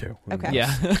of him. Earth 2. Okay.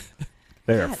 Yeah.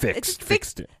 They are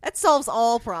fixed it. That solves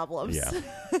all problems.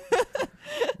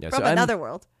 Yeah. From another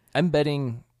world. I'm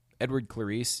betting Edward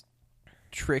Clarice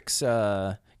tricks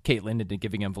Caitlin into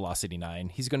giving him Velocity 9.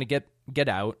 He's going to get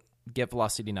out, get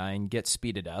Velocity 9, get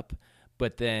speeded up,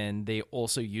 but then they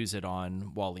also use it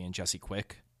on Wally and Jesse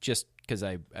Quick, just because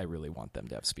I really want them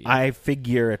to have speed. I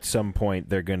figure at some point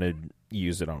they're going to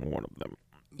use it on one of them.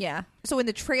 Yeah. So in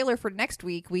the trailer for next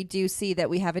week, we do see that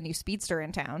we have a new speedster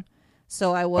in town.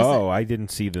 So I wasn't... Oh, I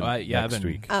didn't see the next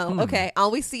week. Oh, okay.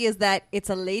 All we see is that it's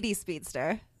a lady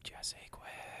speedster. Jesse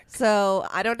Quick. So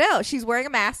I don't know. She's wearing a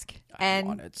mask. and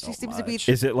want it so she seems to be. much.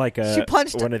 Is it like She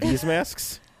punched one of these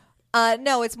masks?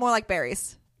 No, it's more like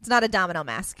Barry's. It's not a domino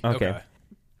mask. Okay.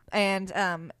 And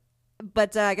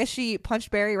but I guess she punched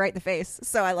Barry right in the face,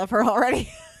 so I love her already.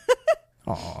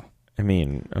 Aw. I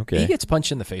mean, okay. He gets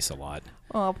punched in the face a lot.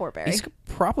 Oh, poor Barry. He's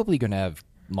probably going to have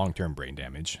long-term brain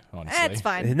damage, honestly. That's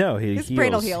fine. No, he His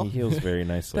brain will heals. heal. He heals very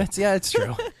nicely. It's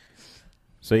true.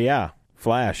 So yeah,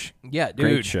 Flash. Yeah, dude.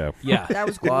 Great show. Yeah. That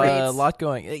was great. A lot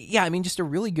going. Yeah, I mean, just a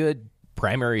really good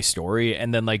primary story,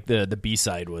 and then like the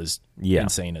B-side was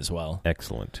insane as well.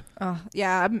 Excellent.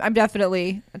 Yeah, I'm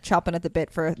definitely chomping at the bit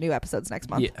for new episodes next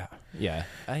month. Yeah.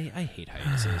 I hate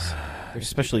hiatuses. They're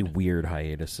Especially stupid. weird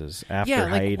hiatuses. After Yeah,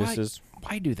 like, hiatuses,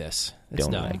 Why do this? It's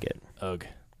don't dumb. like it. Ugh.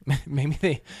 Maybe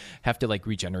they have to like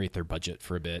regenerate their budget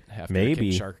for a bit after the Maybe.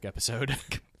 King Shark episode.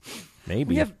 Maybe.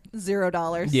 We have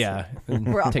 $0. Yeah.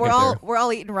 We're Take all up we're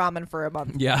all eating ramen for a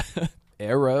month. Yeah.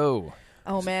 Arrow.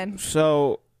 Oh man.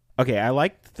 So, okay, I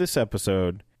liked this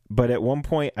episode, but at one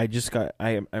point I just got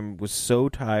I was so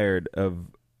tired of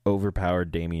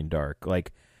overpowered Damien Dark.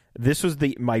 Like this was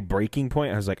my breaking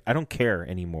point. I was like, I don't care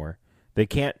anymore. They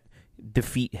can't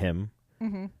defeat him.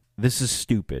 Mm-hmm. This is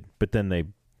stupid. But then they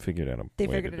figured out a They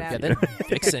way figured to it out. Yeah, defeat then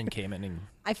Vixen came in and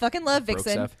I fucking love broke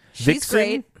Vixen. stuff. She's Vixen?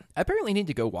 great. I apparently need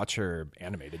to go watch her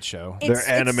animated show. It's-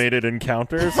 Their animated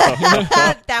encounters.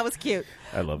 That was cute.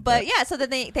 I love But that. yeah, so then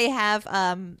they have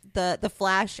the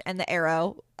Flash and the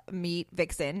Arrow meet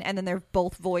Vixen, and then they're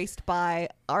both voiced by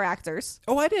our actors.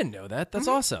 Oh, I didn't know that. That's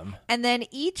awesome. And then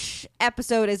each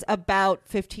episode is about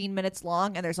 15 minutes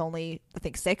long, and there's only I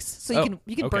think 6, so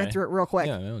you can burn okay. through it real quick.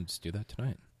 Yeah, I'll just do that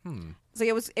tonight. So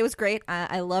it was great.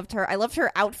 I loved her. I loved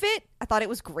her outfit. I thought it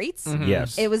was great.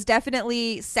 Yes. It was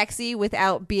definitely sexy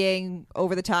without being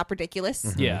over the top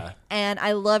ridiculous. Yeah. And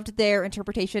I loved their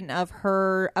interpretation of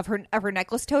her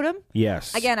necklace totem.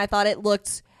 Yes. Again, I thought it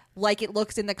looked like it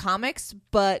looks in the comics,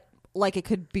 but like it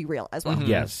could be real as well.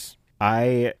 Yes.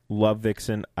 I love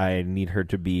Vixen. I need her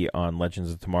to be on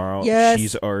Legends of Tomorrow. Yes.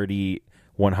 She's already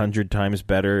 100 times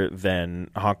better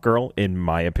than Hawkgirl, in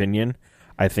my opinion.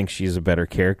 I think she's a better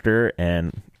character,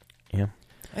 and yeah.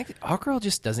 I think Hawkgirl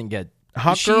just doesn't get...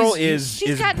 Hawkgirl she's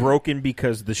is gotten- broken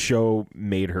because the show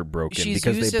made her broken, She's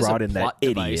because used they brought as a in plot that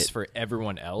device idiot. for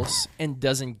everyone else and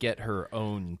doesn't get her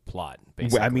own plot,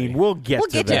 basically. I mean, we'll get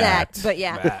to that. But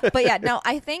yeah, Bah. but yeah, no,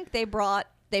 I think they brought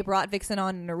Vixen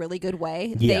on in a really good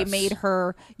way. They Yes. made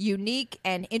her unique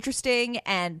and interesting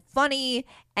and funny,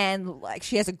 and like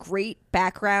she has a great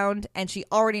background, and she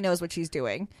already knows what she's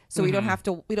doing. So we don't have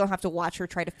to watch her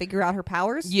try to figure out her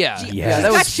powers. Yeah. She, Yeah, she's that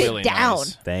got was shit really down.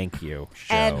 nice. Thank you,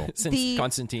 show. And Since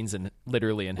Constantine's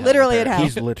literally in hell. Literally in apparently.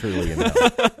 hell. He's literally in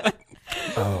hell.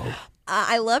 Oh.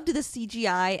 I loved the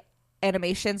CGI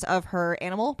animations of her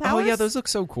animal powers. Oh, yeah, those look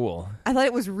so cool. I thought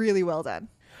it was really well done.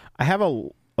 I have a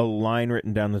line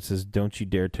written down that says, "Don't you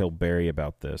dare tell Barry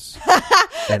about this."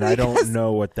 And I don't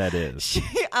know what that is.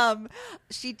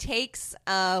 She takes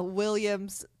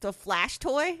William's the Flash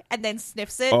toy and then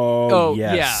sniffs it. Oh,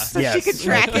 yes. yeah. So yes. she can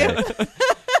track Okay. him.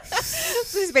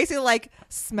 So she's basically like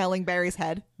smelling Barry's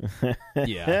head.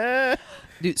 Yeah.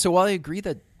 Dude, so while I agree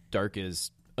that Dark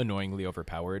is annoyingly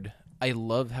overpowered, I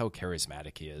love how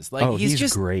charismatic he is. Like, Oh, he's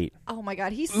just great. Oh my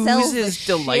god, he sells the oozes shit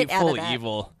out of delightful that.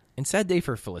 evil. And sad day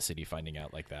for Felicity finding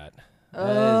out like that. That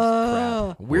is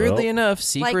Oh. crap. Weirdly Well- enough,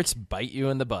 secrets bite you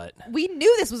in the butt. We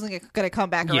knew this wasn't going to come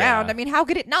back Yeah. around. I mean, how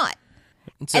could it not?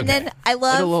 It's And okay. then I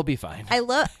love It'll all be fine. I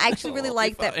actually really It'll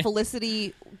like be that fine.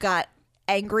 Felicity got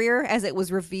angrier as it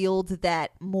was revealed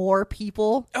that more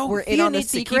people were in Thea on the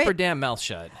needs to secret. keep her damn mouth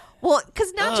shut. Well,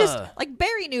 because not just Ugh. like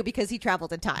Barry knew because he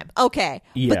traveled in time. Okay,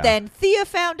 Yeah. but then Thea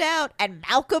found out, and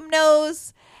Malcolm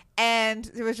knows, and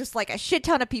there was just like a shit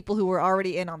ton of people who were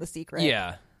already in on the secret.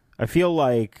 Yeah. I feel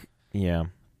like, yeah.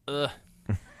 Ugh.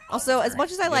 Also, as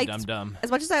much as I You liked, dum-dum.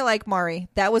 as much as I like Mari,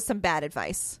 that was some bad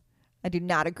advice. I do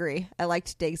not agree. I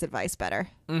liked Dig's advice better.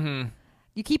 Mm-hmm.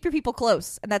 You keep your people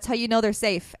close, and that's how you know they're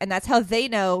safe, and that's how they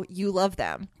know you love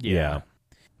them. Yeah.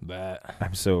 But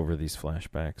I'm so over these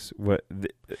flashbacks. What?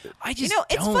 I just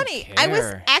It's don't funny. care. I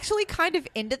was actually kind of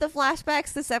into the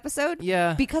flashbacks this episode.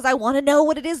 Yeah. Because I want to know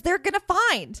what it is they're going to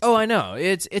find. Oh, I know.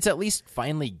 It's at least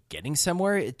finally getting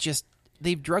somewhere. It just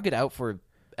they've drug it out for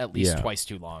at least Yeah. twice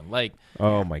too long. Like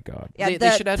Oh my god. Yeah, they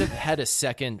should have had a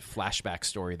second flashback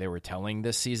story they were telling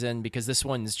this season, because this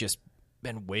one's just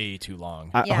been way too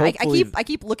long. Yeah, hopefully- I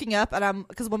keep looking up, and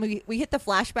because when we hit the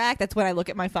flashback, that's when I look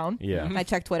at my phone. Yeah. And I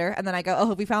check Twitter, and then I go, "Oh,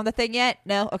 have we found the thing yet?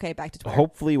 No. Okay, back to Twitter."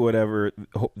 Hopefully, whatever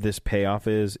this payoff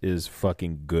is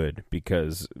fucking good,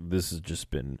 because this has just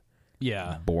been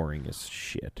Yeah. boring as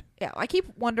shit. Yeah, I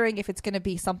keep wondering if it's going to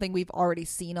be something we've already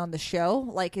seen on the show.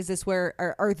 Like, is this where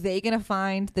are they going to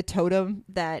find the totem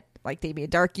that like Damien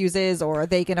Dark uses, or are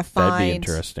they going to That'd be find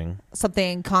interesting.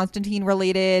 something Constantine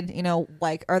related? You know,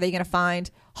 like are they going to find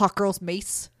Hawkgirl's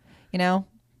mace? You know,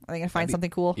 are they going to find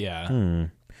something cool? Yeah.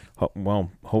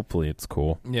 Well, hopefully it's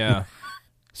cool. Yeah.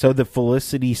 So the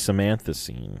Felicity Samantha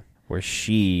scene where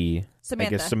I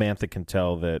guess Samantha can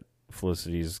tell that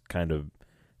Felicity's kind of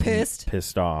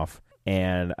pissed off,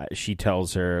 and she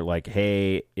tells her like,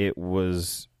 "Hey, it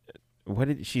was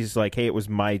she's like, hey, it was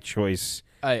my choice.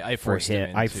 I forced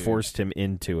him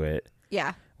into it."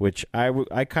 Yeah. Which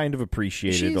I kind of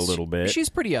appreciated a little bit. She's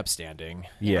pretty upstanding.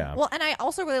 Yeah. Well, and I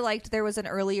also really liked there was an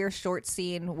earlier short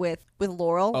scene with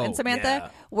Laurel and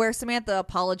Samantha where Samantha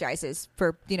apologizes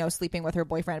for, sleeping with her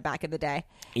boyfriend back in the day.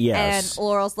 Yes. And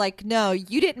Laurel's like, no,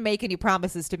 you didn't make any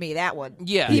promises to me, that one.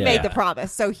 Yeah. He made the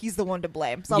promise, so he's the one to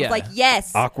blame. So I was like,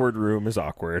 yes. Awkward room is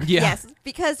awkward. Yeah. Yes.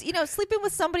 Because, sleeping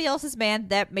with somebody else's man,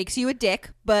 that makes you a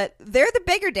dick, but they're the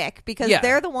bigger dick because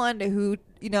they're the one who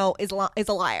is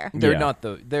a liar.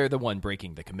 They're the one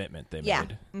breaking the commitment they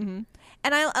made. Mm-hmm.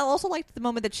 And I also liked the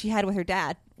moment that she had with her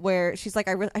dad, where she's like,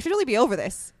 I should really be over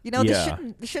this.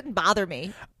 This shouldn't bother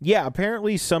me. Yeah,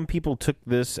 apparently some people took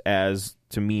this as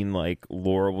to mean like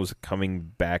Laura was coming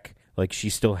back, like she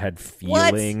still had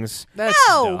feelings.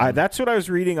 No! That's what I was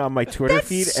reading on my Twitter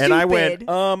feed, stupid. and I went,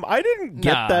 I didn't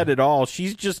get that at all.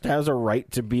 She just has a right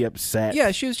to be upset.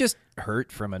 Yeah, she was just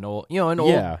hurt from an old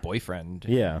boyfriend.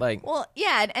 Yeah.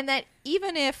 And that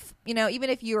even if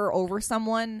you're over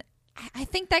someone, I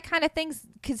think that kind of things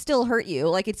can still hurt you.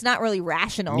 Like, it's not really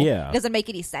rational. Yeah. It doesn't make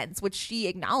any sense, which she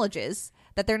acknowledges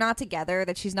that they're not together,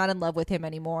 that she's not in love with him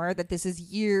anymore, that this is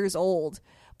years old.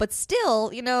 But still,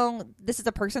 this is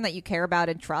a person that you care about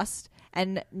and trust,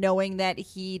 and knowing that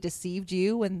he deceived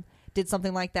you and did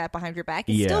something like that behind your back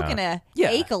is still going to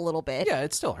ache a little bit. Yeah,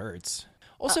 it still hurts.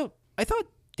 Also, I thought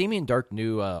Damien Dark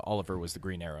knew Oliver was the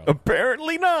Green Arrow.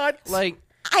 Apparently not. Like,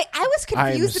 I was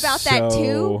confused about that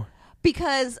too,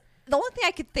 because the only thing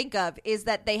I could think of is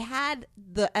that they had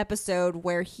the episode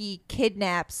where he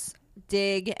kidnaps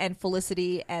Dig and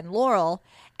Felicity and Laurel,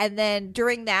 and then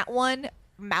during that one,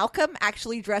 Malcolm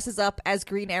actually dresses up as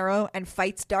Green Arrow and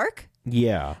fights Dark.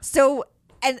 Yeah. So,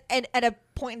 and at a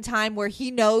point in time where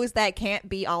he knows that can't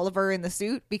be Oliver in the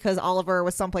suit because Oliver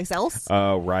was someplace else.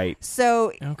 Oh, right.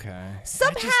 So,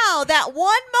 somehow that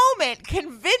one moment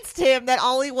convinced him that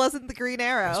Ollie wasn't the Green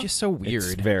Arrow. It's just so weird.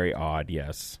 It's very odd,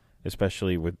 yes.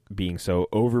 Especially with being so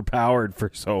overpowered for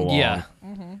so long. Yeah.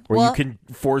 Mm-hmm. Where you can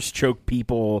force choke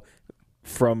people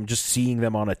from just seeing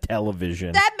them on a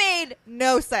television. That made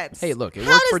no sense. Hey, look, it How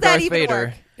worked does for that Darth even Vader.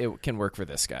 work? It can work for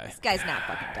this guy. This guy's not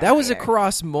fucking Darth That was Vader.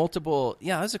 across multiple...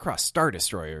 Yeah, that was across Star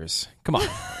Destroyers. Come on.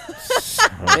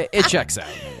 it checks out.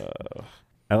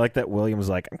 I like that William was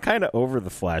like, I'm kind of over the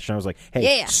Flash. And I was like,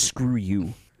 hey, screw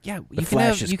you. Yeah, The you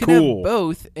Flash is can cool. have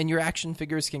both, and your action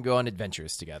figures can go on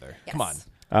adventures together. Yes. Come on.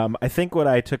 I think what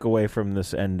I took away from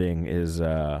this ending is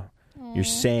you're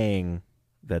saying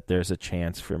that there's a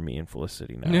chance for me and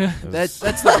Felicity now. Yeah, that's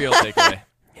the real takeaway.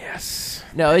 Yes.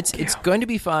 No, it's going to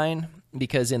be fine,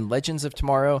 because in Legends of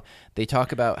Tomorrow, they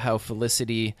talk about how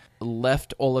Felicity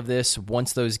left all of this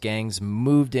once those gangs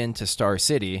moved into Star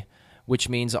City, which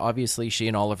means obviously she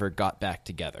and Oliver got back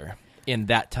together. In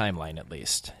that timeline, at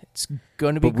least. It's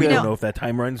going to be But good. we don't know if that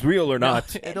timeline's real or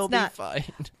not. It'll be not. fine.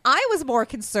 I was more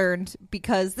concerned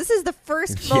because this is the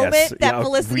first moment that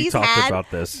Felicity's had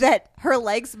about this. that her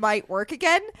legs might work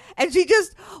again, and she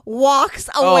just walks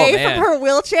away from her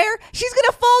wheelchair. She's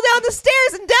going to fall down the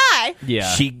stairs and die. Yeah.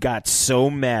 She got so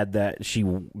mad that she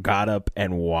got up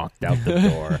and walked out the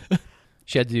door.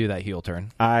 She had to do that heel turn.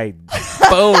 I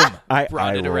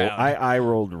Brought it around. I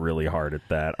rolled really hard at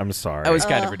that. I'm sorry. That was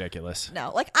kind of ridiculous.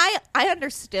 No, like I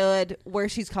understood where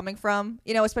she's coming from.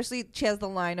 Especially she has the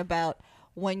line about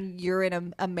when you're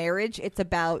in a marriage, it's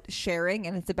about sharing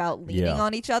and it's about leaning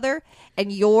on each other.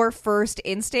 And your first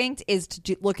instinct is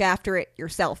to look after it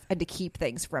yourself and to keep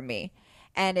things from me.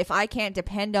 And if I can't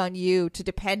depend on you to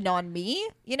depend on me,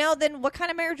 then what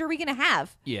kind of marriage are we going to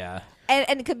have? Yeah.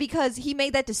 And because he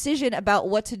made that decision about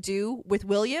what to do with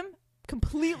William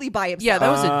completely by himself. Yeah, that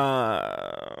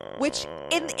was which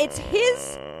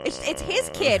it's his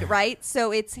kid, right?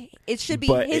 So it should be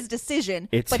his decision,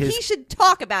 but he should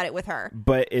talk about it with her.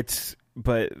 But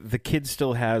the kid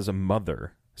still has a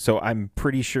mother, so I'm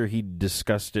pretty sure he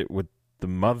discussed it with the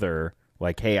mother.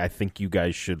 Like, hey, I think you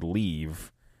guys should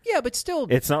leave. Yeah, but still,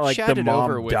 it's not like the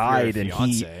mom died and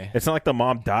It's not like the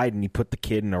mom died and he put the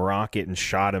kid in a rocket and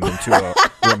shot him into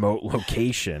a remote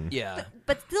location. Yeah,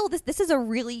 but still, this is a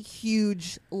really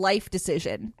huge life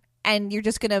decision. and you're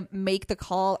just going to make the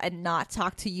call and not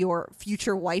talk to your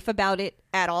future wife about it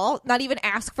at all, not even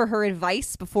ask for her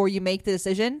advice before you make the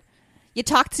decision. You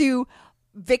talk to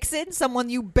Vixen, someone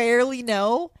you barely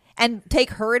know, and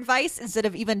take her advice instead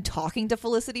of even talking to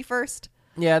Felicity first.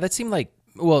 Yeah, that seemed like,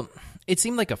 well, it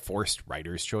seemed like a forced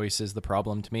writer's choice is the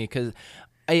problem to me, because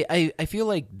I feel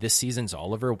like this season's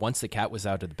Oliver, once the cat was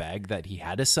out of the bag that he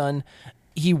had a son,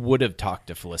 he would have talked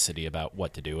to Felicity about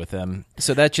what to do with him.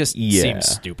 So that just seems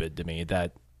stupid to me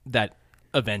that that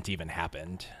event even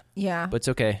happened. Yeah. But it's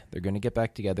okay. They're going to get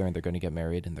back together, and they're going to get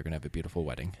married, and they're going to have a beautiful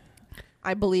wedding.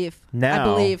 I believe. Now, I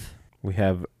believe. We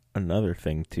have another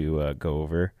thing to go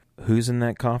over. Who's in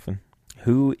that coffin?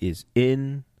 Who is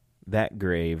in that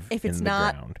grave If it's in the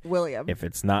not ground? William. If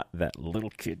it's not that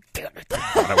little kid, damn it, I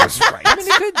thought I was right. I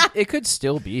mean, it could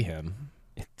still be him.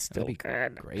 It's still That'd be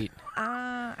good. great.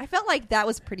 I felt like that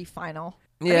was pretty final.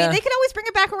 Yeah. I mean, they can always bring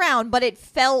it back around, but it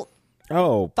felt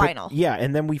Oh, final. Yeah,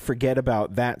 and then we forget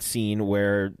about that scene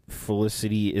where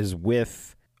Felicity is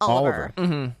with Oliver.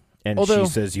 Oliver. And Although-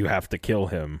 she says, you have to kill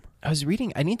him.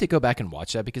 I need to go back and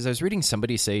watch that, because I was reading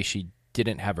somebody say she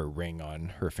didn't have a ring on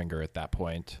her finger at that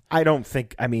point. I don't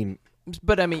think, I mean...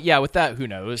 But I mean, yeah, with that, who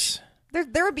knows?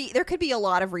 There could be a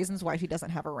lot of reasons why she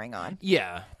doesn't have a ring on.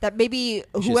 Yeah. That maybe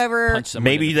Just whoever, punch someone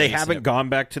Maybe in the they face haven't and- gone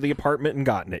back to the apartment and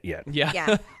gotten it yet. Yeah.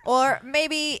 yeah, or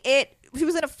maybe she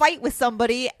was in a fight with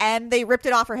somebody and they ripped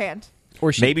it off her hand.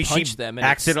 Or she Maybe punched she them and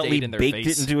accidentally it stayed in their baked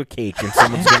face. it into a cake and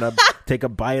someone's going to take a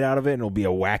bite out of it and it'll be a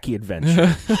wacky adventure.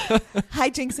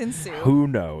 Hijinks ensue. Who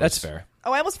knows? That's fair.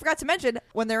 Oh, I almost forgot to mention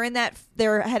when they're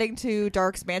heading to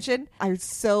Dark's mansion. I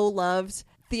so loved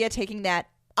Thea taking that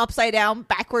upside down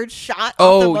backwards shot.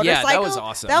 Oh, off the yeah, motorcycle. that was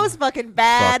awesome. That was fucking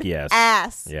bad. Fuck yes.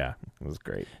 Ass. Yeah, it was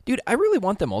great. Dude, I really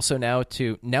want them also now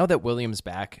that William's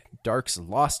back, Dark's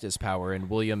lost his power and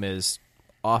William is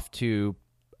off to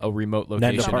a remote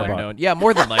location Parbat. unknown. Yeah,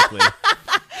 more than likely.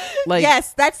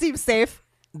 Yes, that seems safe.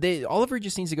 Oliver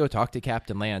just needs to go talk to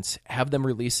Captain Lance, have them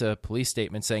release a police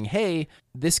statement saying, hey,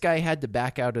 this guy had to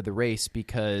back out of the race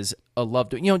because a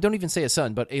loved one, don't even say a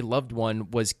son, but a loved one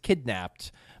was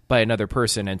kidnapped by another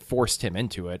person and forced him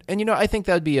into it. And, I think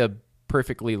that would be a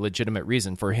perfectly legitimate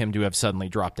reason for him to have suddenly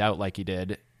dropped out like he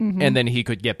did. Mm-hmm. And then he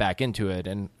could get back into it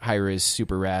and hire his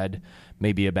super rad,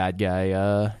 maybe a bad guy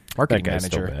marketing That guy's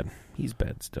manager. still bad. He's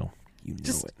bad still. You know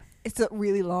it. It's a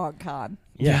really long con.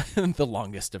 Yeah, the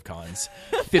longest of cons.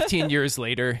 15 years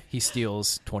later, he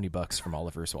steals $20 from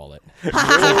Oliver's wallet.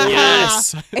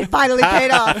 Yes! It finally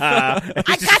paid off.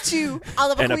 I got you,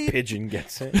 Oliver And Queen. a pigeon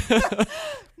gets it.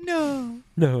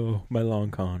 No, my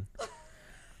long con.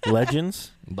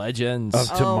 Legends Legends.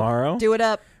 of Tomorrow. Do it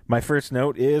up. My first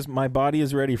note is my body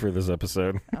is ready for this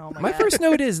episode. Oh My God. first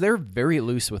note is they're very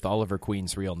loose with Oliver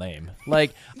Queen's real name.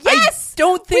 Like, Yes! I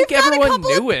don't think We've got a everyone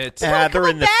couple of- knew it. Well, a They're couple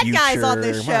in the bad future. guys on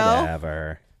this show.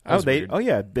 Whatever. That was weird. Oh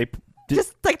yeah, they.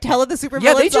 Just like telling the super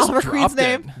Yeah, they villains just Oliver Queen's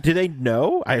dropped name. it. Do they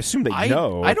know? I assume they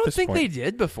know. I at don't this think point. they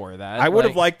did before that. I would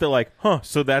have liked the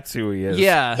so that's who he is.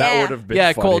 Yeah. that Yeah. would have been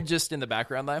Yeah, funny. Cole just in the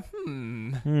background like,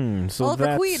 So Oliver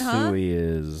that's Queen, huh? who he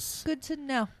is. Good to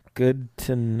know. Good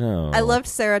to know. I loved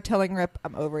Sarah telling Rip,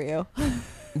 "I'm over you."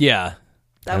 Yeah.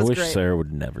 That I was wish great. Sarah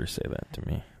would never say that to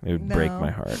me. It would break No.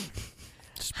 my heart.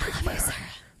 Just break my heart.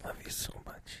 Love you so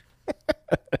much.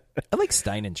 I like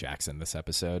Stein and Jackson this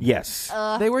episode. Yes.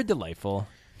 They were delightful.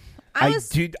 I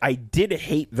did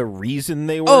hate the reason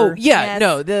they were. Oh, yeah. Yes.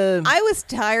 No, I was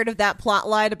tired of that plot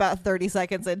line about 30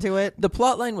 seconds into it. the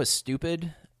plot line was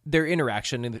stupid. Their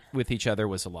interaction with each other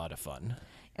was a lot of fun.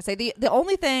 I say the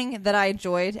only thing that I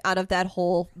enjoyed out of that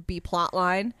whole B plot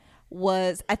line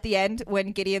was at the end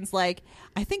when Gideon's like,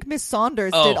 I think Miss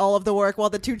Saunders did all of the work while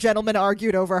the two gentlemen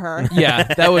argued over her. It Yeah,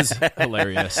 that was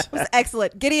hilarious. was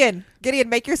excellent. Gideon,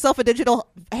 make yourself a digital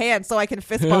hand so I can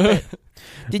fist bump it.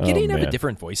 Did Gideon have a man.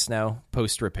 different voice now,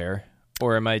 post-repair?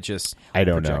 Or am I just... I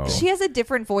don't know. projecting? She has a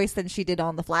different voice than she did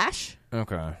on The Flash.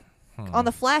 Okay. On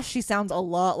The Flash, she sounds a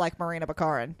lot like Marina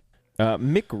Baccarin.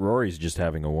 Mick Rory's just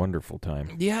having a wonderful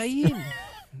time. Yeah,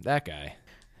 that guy.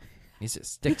 He's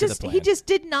just stick to the plan. He just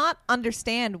did not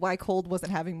understand why Cold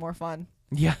wasn't having more fun.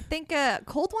 Yeah. I think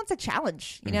Cold wants a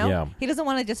challenge, you know? Yeah. He doesn't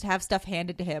want to just have stuff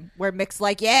handed to him where Mick's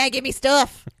like, yeah, give me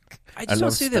stuff. I I just don't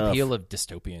love see the stuff. appeal of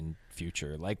dystopian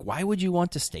future. Like, why would you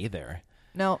want to stay there?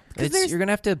 No, because You're going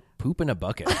to have to poop in a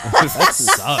bucket. That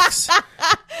sucks.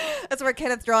 that's where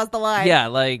Kenneth draws the line. Yeah,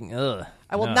 like, ugh.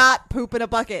 I will no. not poop in a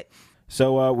bucket.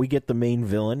 So we get the main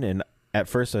villain, and at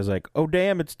first I was like, oh,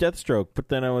 damn, it's Deathstroke. But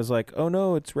then I was like, oh,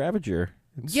 no, it's Ravager.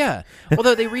 Yeah.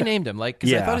 Although they renamed him, like,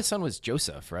 because I Yeah. thought his son was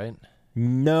Joseph, right?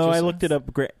 No, I Joseph? looked it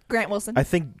up. Grant Wilson. I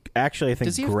think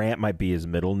Does he have- Grant might be his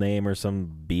middle name or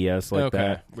some BS like okay.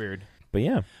 that. Weird. But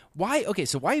yeah. Why? Okay,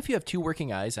 so why if you have two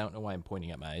working eyes? I don't know why I'm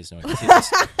pointing at my eyes. No one can see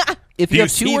this. If you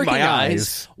have two working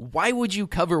eyes, why would you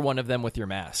cover one of them with your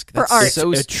mask? For art.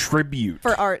 So a tribute.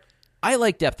 For art. I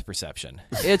like depth perception.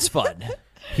 It's fun.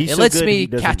 It lets me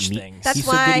catch things. That's He's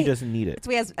why so good he doesn't need it.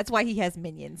 That's why he has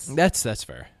minions. That's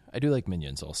fair. I do like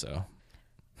minions also.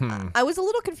 I was a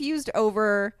little confused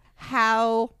over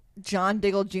how John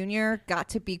Diggle Jr. got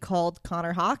to be called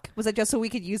Connor Hawk. Was it just so we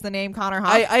could use the name Connor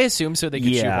Hawk? I assume so they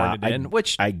could shoehorn it in,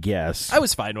 which I guess I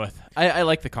was fine with. I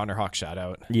like the Connor Hawk shout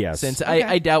out. Yes. Since Okay.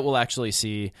 I doubt we'll actually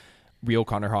see real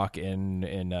Connor Hawk in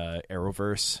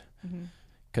Arrowverse.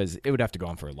 Because it would have to go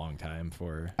on for a long time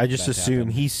for. I just that to assume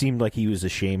happen. he seemed like he was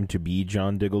ashamed to be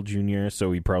John Diggle Jr.,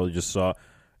 so he probably just saw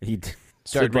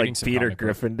Started did reading like some Peter comic book.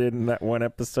 Griffin did in that one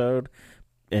episode,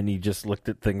 and he just looked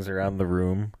at things around the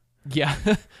room. Yeah.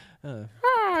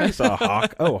 I saw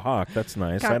Hawk. Oh, Hawk, that's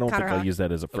nice. I don't Connor think I'll Hawk. use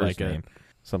that as a I like first it. name.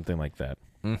 Something like that.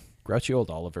 Grouchy old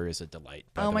Oliver is a delight.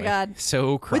 By Oh the my way. God.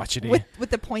 So crotchety. With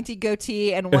the pointy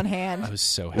goatee and one hand. I was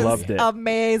so happy. Loved it.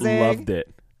 Amazing. Loved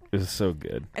it. It was so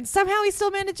good. And somehow he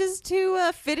still manages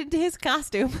to fit into his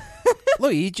costume.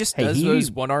 Look, he just Hey, does he-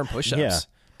 those one-arm push-ups. Yeah.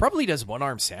 Probably does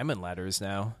one-arm salmon ladders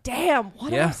now. Damn,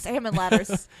 what Yeah. are salmon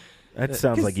ladders? That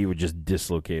sounds like you would just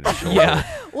dislocate a shoulder. Yeah.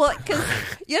 Well, because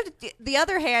the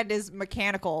other hand is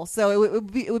mechanical, so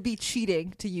it would be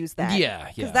cheating to use that. Yeah,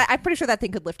 'Cause yeah. I'm pretty sure that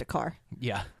thing could lift a car.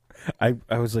 Yeah. I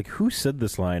was like, who said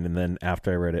this line? And then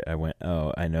after I read it, I went,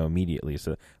 oh, I know immediately.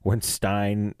 So when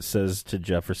Stein says to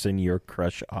Jefferson, your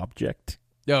crush object,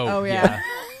 Oh, yeah.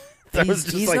 that was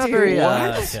just he's like, not very,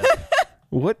 what? hip.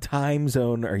 What time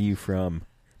zone are you from?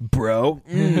 Bro,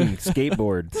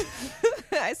 skateboard.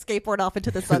 I skateboard off into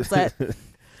the sunset.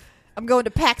 I'm going to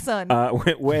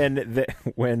PacSun.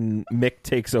 When Mick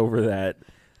takes over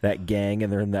that gang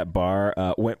and they're in that bar,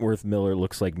 Wentworth Miller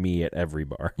looks like me at every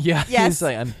bar. Yeah. Yes. He's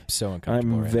like, I'm so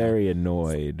uncomfortable I'm right very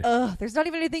annoyed. Ugh, there's not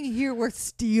even anything here worth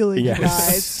stealing, Yes. you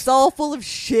guys. It's all full of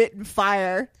shit and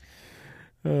fire.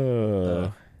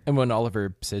 now. And when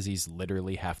Oliver says he's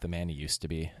literally half the man he used to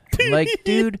be. I'm like,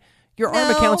 dude, your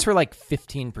arm No. accounts for like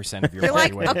 15% of your You're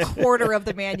body like weight. a quarter of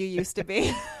the man you used to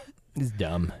be. He's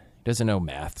dumb. Doesn't know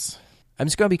maths. I'm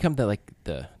just gonna become the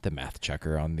math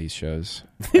checker on these shows.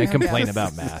 I complain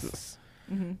about math.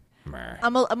 Meh.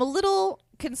 I'm a little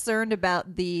concerned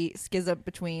about the schism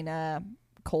between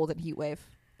Cold and Heatwave.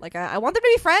 Like I want them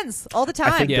to be friends all the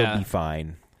time. I think Yeah. they'll be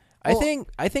fine. I Well-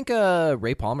 think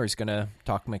Ray Palmer's gonna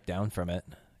talk Mick down from it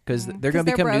because they're 'Cause gonna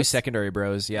they're become new bros. secondary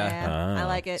bros. Yeah, I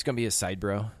like it's it. gonna be a side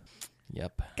bro.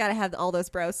 Yep. Gotta have all those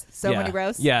bros. So Yeah. many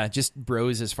bros. Yeah, just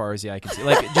bros as far as the eye can see.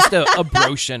 Like just a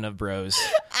broshin of bros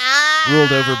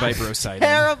ruled over by bro siding.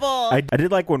 Terrible. I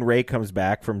did like when Ray comes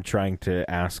back from trying to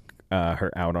ask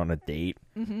her out on a date,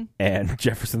 and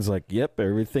Jefferson's like, "Yep,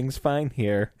 everything's fine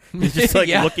here." He's just like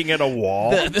Yeah. looking at a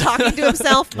wall. Talking to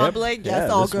himself, mumbling. yeah, Yes,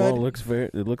 all this wall good. looks very.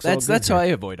 It looks. That's all good how I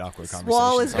here. avoid awkward conversations.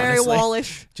 Wall is very honestly.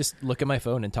 wallish. Just look at my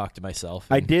phone and talk to myself.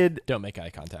 I and did. Don't make eye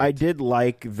contact. I did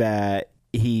like that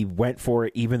he went for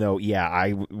it, even though,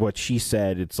 what she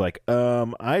said, it's like,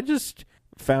 I just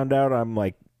found out I'm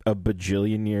like a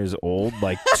bajillion years old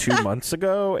like 2 months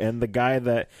ago, and the guy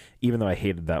that, even though I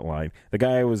hated that line, the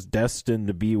guy I was destined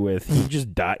to be with, he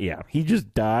just died. Yeah, he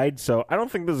just died. So I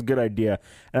don't think this is a good idea.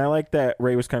 And I like that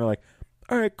Ray was kind of like,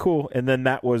 all right, cool. And then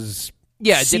that was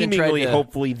Yeah, it didn't try seemingly, to-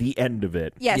 hopefully, the end of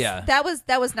it. Yes, Yeah. that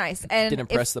was nice. And Didn't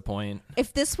press the point.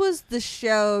 if this was the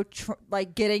show,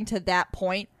 like getting to that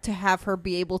point to have her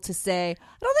be able to say,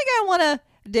 I don't think I want to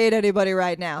date anybody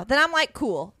right now, then I'm like,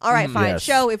 cool. All right, fine. Yes.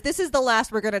 Show, if this is the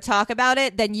last we're going to talk about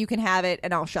it, then you can have it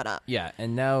and I'll shut up. Yeah,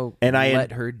 and now And I-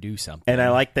 let her do something. And I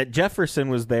like that Jefferson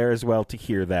was there as well to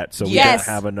hear that, so we Yes.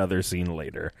 don't have another scene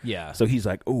later. Yeah. So he's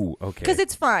like, "Ooh, okay." Because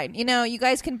it's fine. You know, you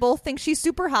guys can both think she's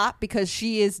super hot because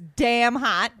she is damn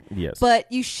hot. Yes. But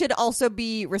you should also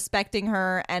be respecting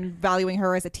her and valuing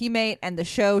her as a teammate, and the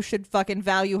show should fucking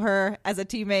value her as a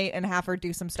teammate and have her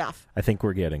do some stuff. I think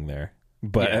we're getting there.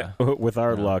 But Yeah. with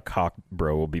our luck, Hawk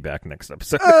Bro will be back next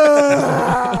episode.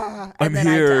 And I'm then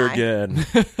I here die. again.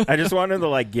 I just want him to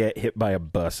like get hit by a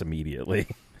bus immediately.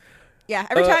 Yeah,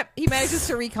 every time he manages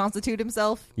to reconstitute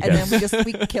himself, and Yes. then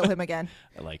we kill him again.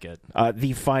 I like it.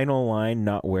 The final line,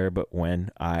 not where but when,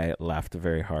 I laughed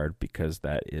very hard because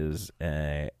that is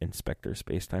a Inspector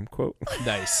Spacetime quote,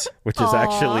 Nice. which is Aw.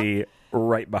 actually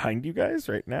right behind you guys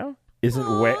right now.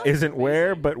 Isn't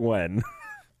where but when.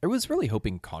 I was really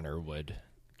hoping Connor would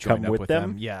join Come up with with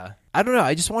them? Yeah. I don't know.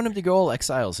 I just want him to go all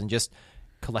exiles and just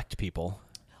collect people.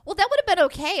 Well, that would have been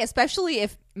okay, especially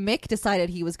if Mick decided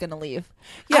he was going to leave.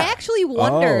 Yeah. I actually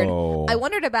wondered. Oh. I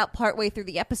wondered about partway through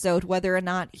the episode whether or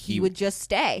not he would just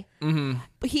stay. Mm-hmm.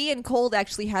 But he and Cold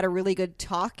actually had a really good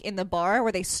talk in the bar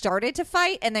where they started to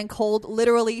fight, and then Cold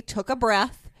literally took a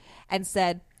breath and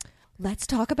said, "Let's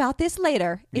talk about this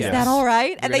later. Is Yes. that all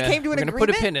right?" And We're they came to an we're agreement. Put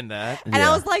a pin in that. And I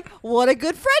was like, "What a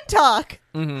good friend talk."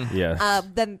 Mm-hmm. Yes.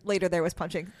 Then later there was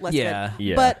punching. Less Yeah. of it.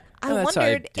 Yeah. But I That's how I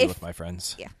wondered deal if with my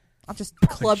friends. yeah, I'll just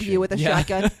club you with a Yeah.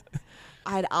 shotgun.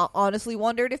 I honestly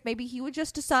wondered if maybe he would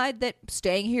just decide that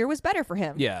staying here was better for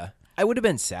him. Yeah. I would have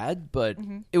been sad, but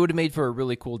it would have made for a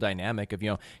really cool dynamic of,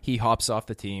 he hops off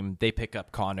the team, they pick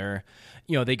up Connor,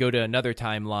 they go to another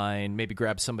timeline, maybe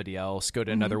grab somebody else, go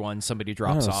to another one, somebody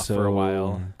drops off for a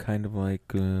while. Kind of like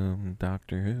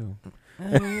Doctor Who.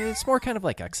 It's more kind of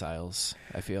like Exiles,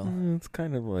 I feel. It's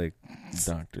kind of like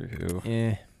Doctor Who.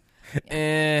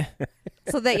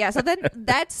 So then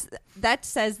that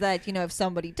says that if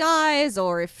somebody dies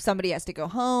or if somebody has to go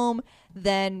home,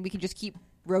 then we can just keep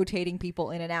rotating people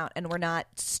in and out, and we're not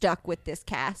stuck with this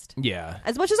cast. Yeah.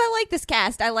 As much as I like this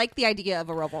cast, I like the idea of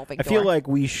a revolving I door. feel like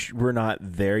we're not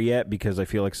there yet because I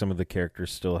feel like some of the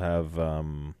characters still have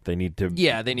they need to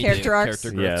They need Character to arcs.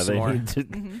 character growth some more.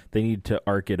 they need to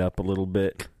arc it up a little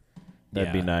bit.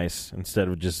 That'd be Yeah. nice instead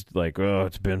of just like, oh,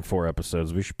 it's been 4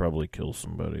 episodes. We should probably kill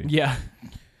somebody. Yeah.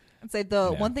 I'd say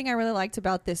the Yeah. one thing I really liked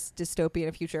about this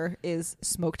dystopian future is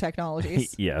smoke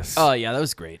technologies. Yes. Oh, yeah, that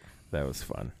was great. That was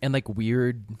fun. And like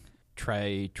weird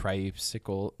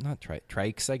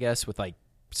trikes, I guess, with like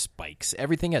spikes.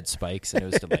 Everything had spikes, and it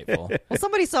was delightful. Well,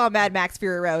 somebody saw Mad Max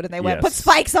Fury Road, and they went, Yes. "Put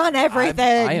spikes on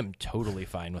everything." I am totally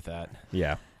fine with that.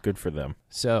 Yeah. Good for them.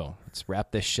 So let's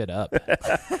wrap this shit up.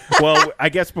 Well, I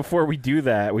guess before we do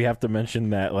that, we have to mention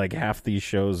that like half these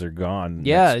shows are gone.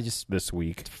 Yeah, just this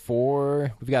week. we've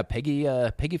got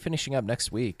Peggy finishing up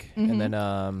next week, and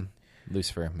then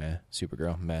Lucifer, meh,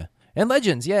 Supergirl, meh, and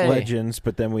Legends, yay. Legends,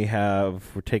 but then we're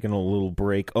taking a little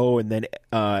break. Oh, and then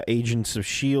Agents of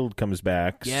S.H.I.E.L.D. comes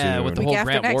back Yeah, soon. with the Week whole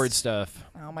after Grant next. Ward stuff.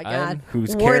 Oh my god,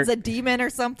 whose Ward's charac- a demon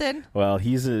or something. Well,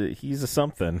 he's a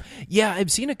something. Yeah, I've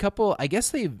seen a couple. I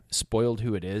guess they've spoiled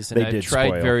who it is, and They I've did tried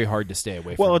spoil. very hard to stay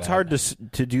away from Well, it's that. hard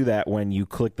to do that when you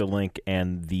click the link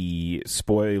and the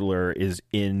spoiler is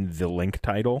in the link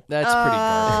title. That's pretty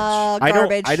garbage.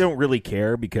 Garbage. I don't really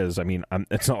care because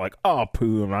it's not like, oh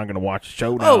poo, I'm not going to watch the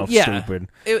show now. Oh, yeah. Stupid.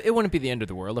 It wouldn't be the end of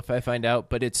the world if I find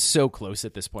out, but it's so close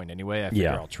at this point anyway. I figure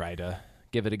Yeah. I'll try to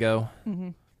give it a go.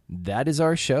 That is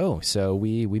our show. So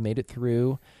we made it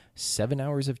through 7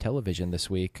 hours of television this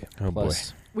week. Oh,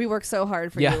 Plus, We work so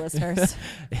hard for Yeah. you listeners.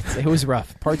 it was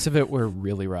rough. Parts of it were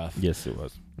really rough. Yes, it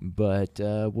was. But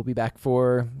we'll be back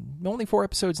for only 4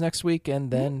 episodes next week, and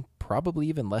then probably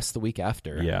even less the week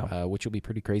after. Yeah. Which will be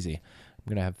pretty crazy. I'm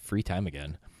gonna have free time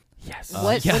again. Yes.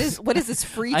 What is this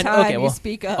free I- time okay, you well,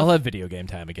 speak of? I'll have video game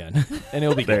time again, and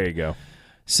it'll be There good. you go.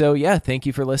 So, yeah, thank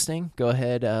you for listening. Go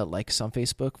ahead, like us on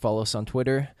Facebook, follow us on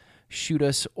Twitter. Shoot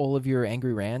us all of your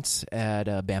angry rants at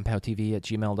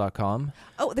bampowtv@gmail.com.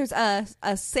 Oh, there's a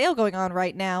sale going on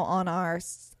right now on our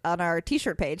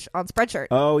T-shirt page on Spreadshirt.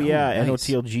 Oh, yeah, nice.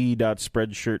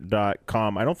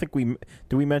 notlg.spreadshirt.com. I don't think we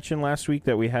mention last week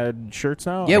that we had shirts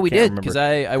now? Yeah, I we can't did, remember. because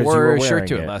I 'Cause you wore were a shirt wearing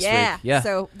to it it. last yeah. week. Yeah,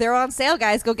 So they're on sale,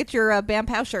 guys. Go get your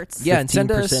Bampow shirts. yeah, and send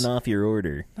 15% us off your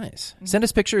order. nice. Send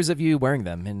us pictures of you wearing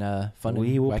them in fun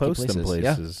We and will wacky post places. them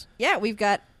places. Yeah, we've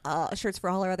got shirts for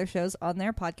all our other shows on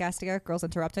there. Podcastica, Girls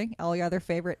Interrupting, all your other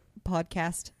favorite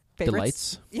podcast Yeah.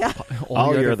 favorites. Delights. Yeah.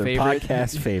 All your other favorite-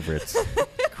 podcast favorites.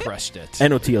 Crushed it.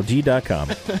 notlg.com.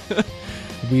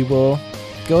 We will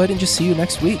go ahead and just see you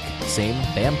next week. Same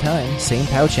BAM time, same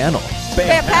POW channel.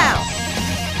 Bam pow.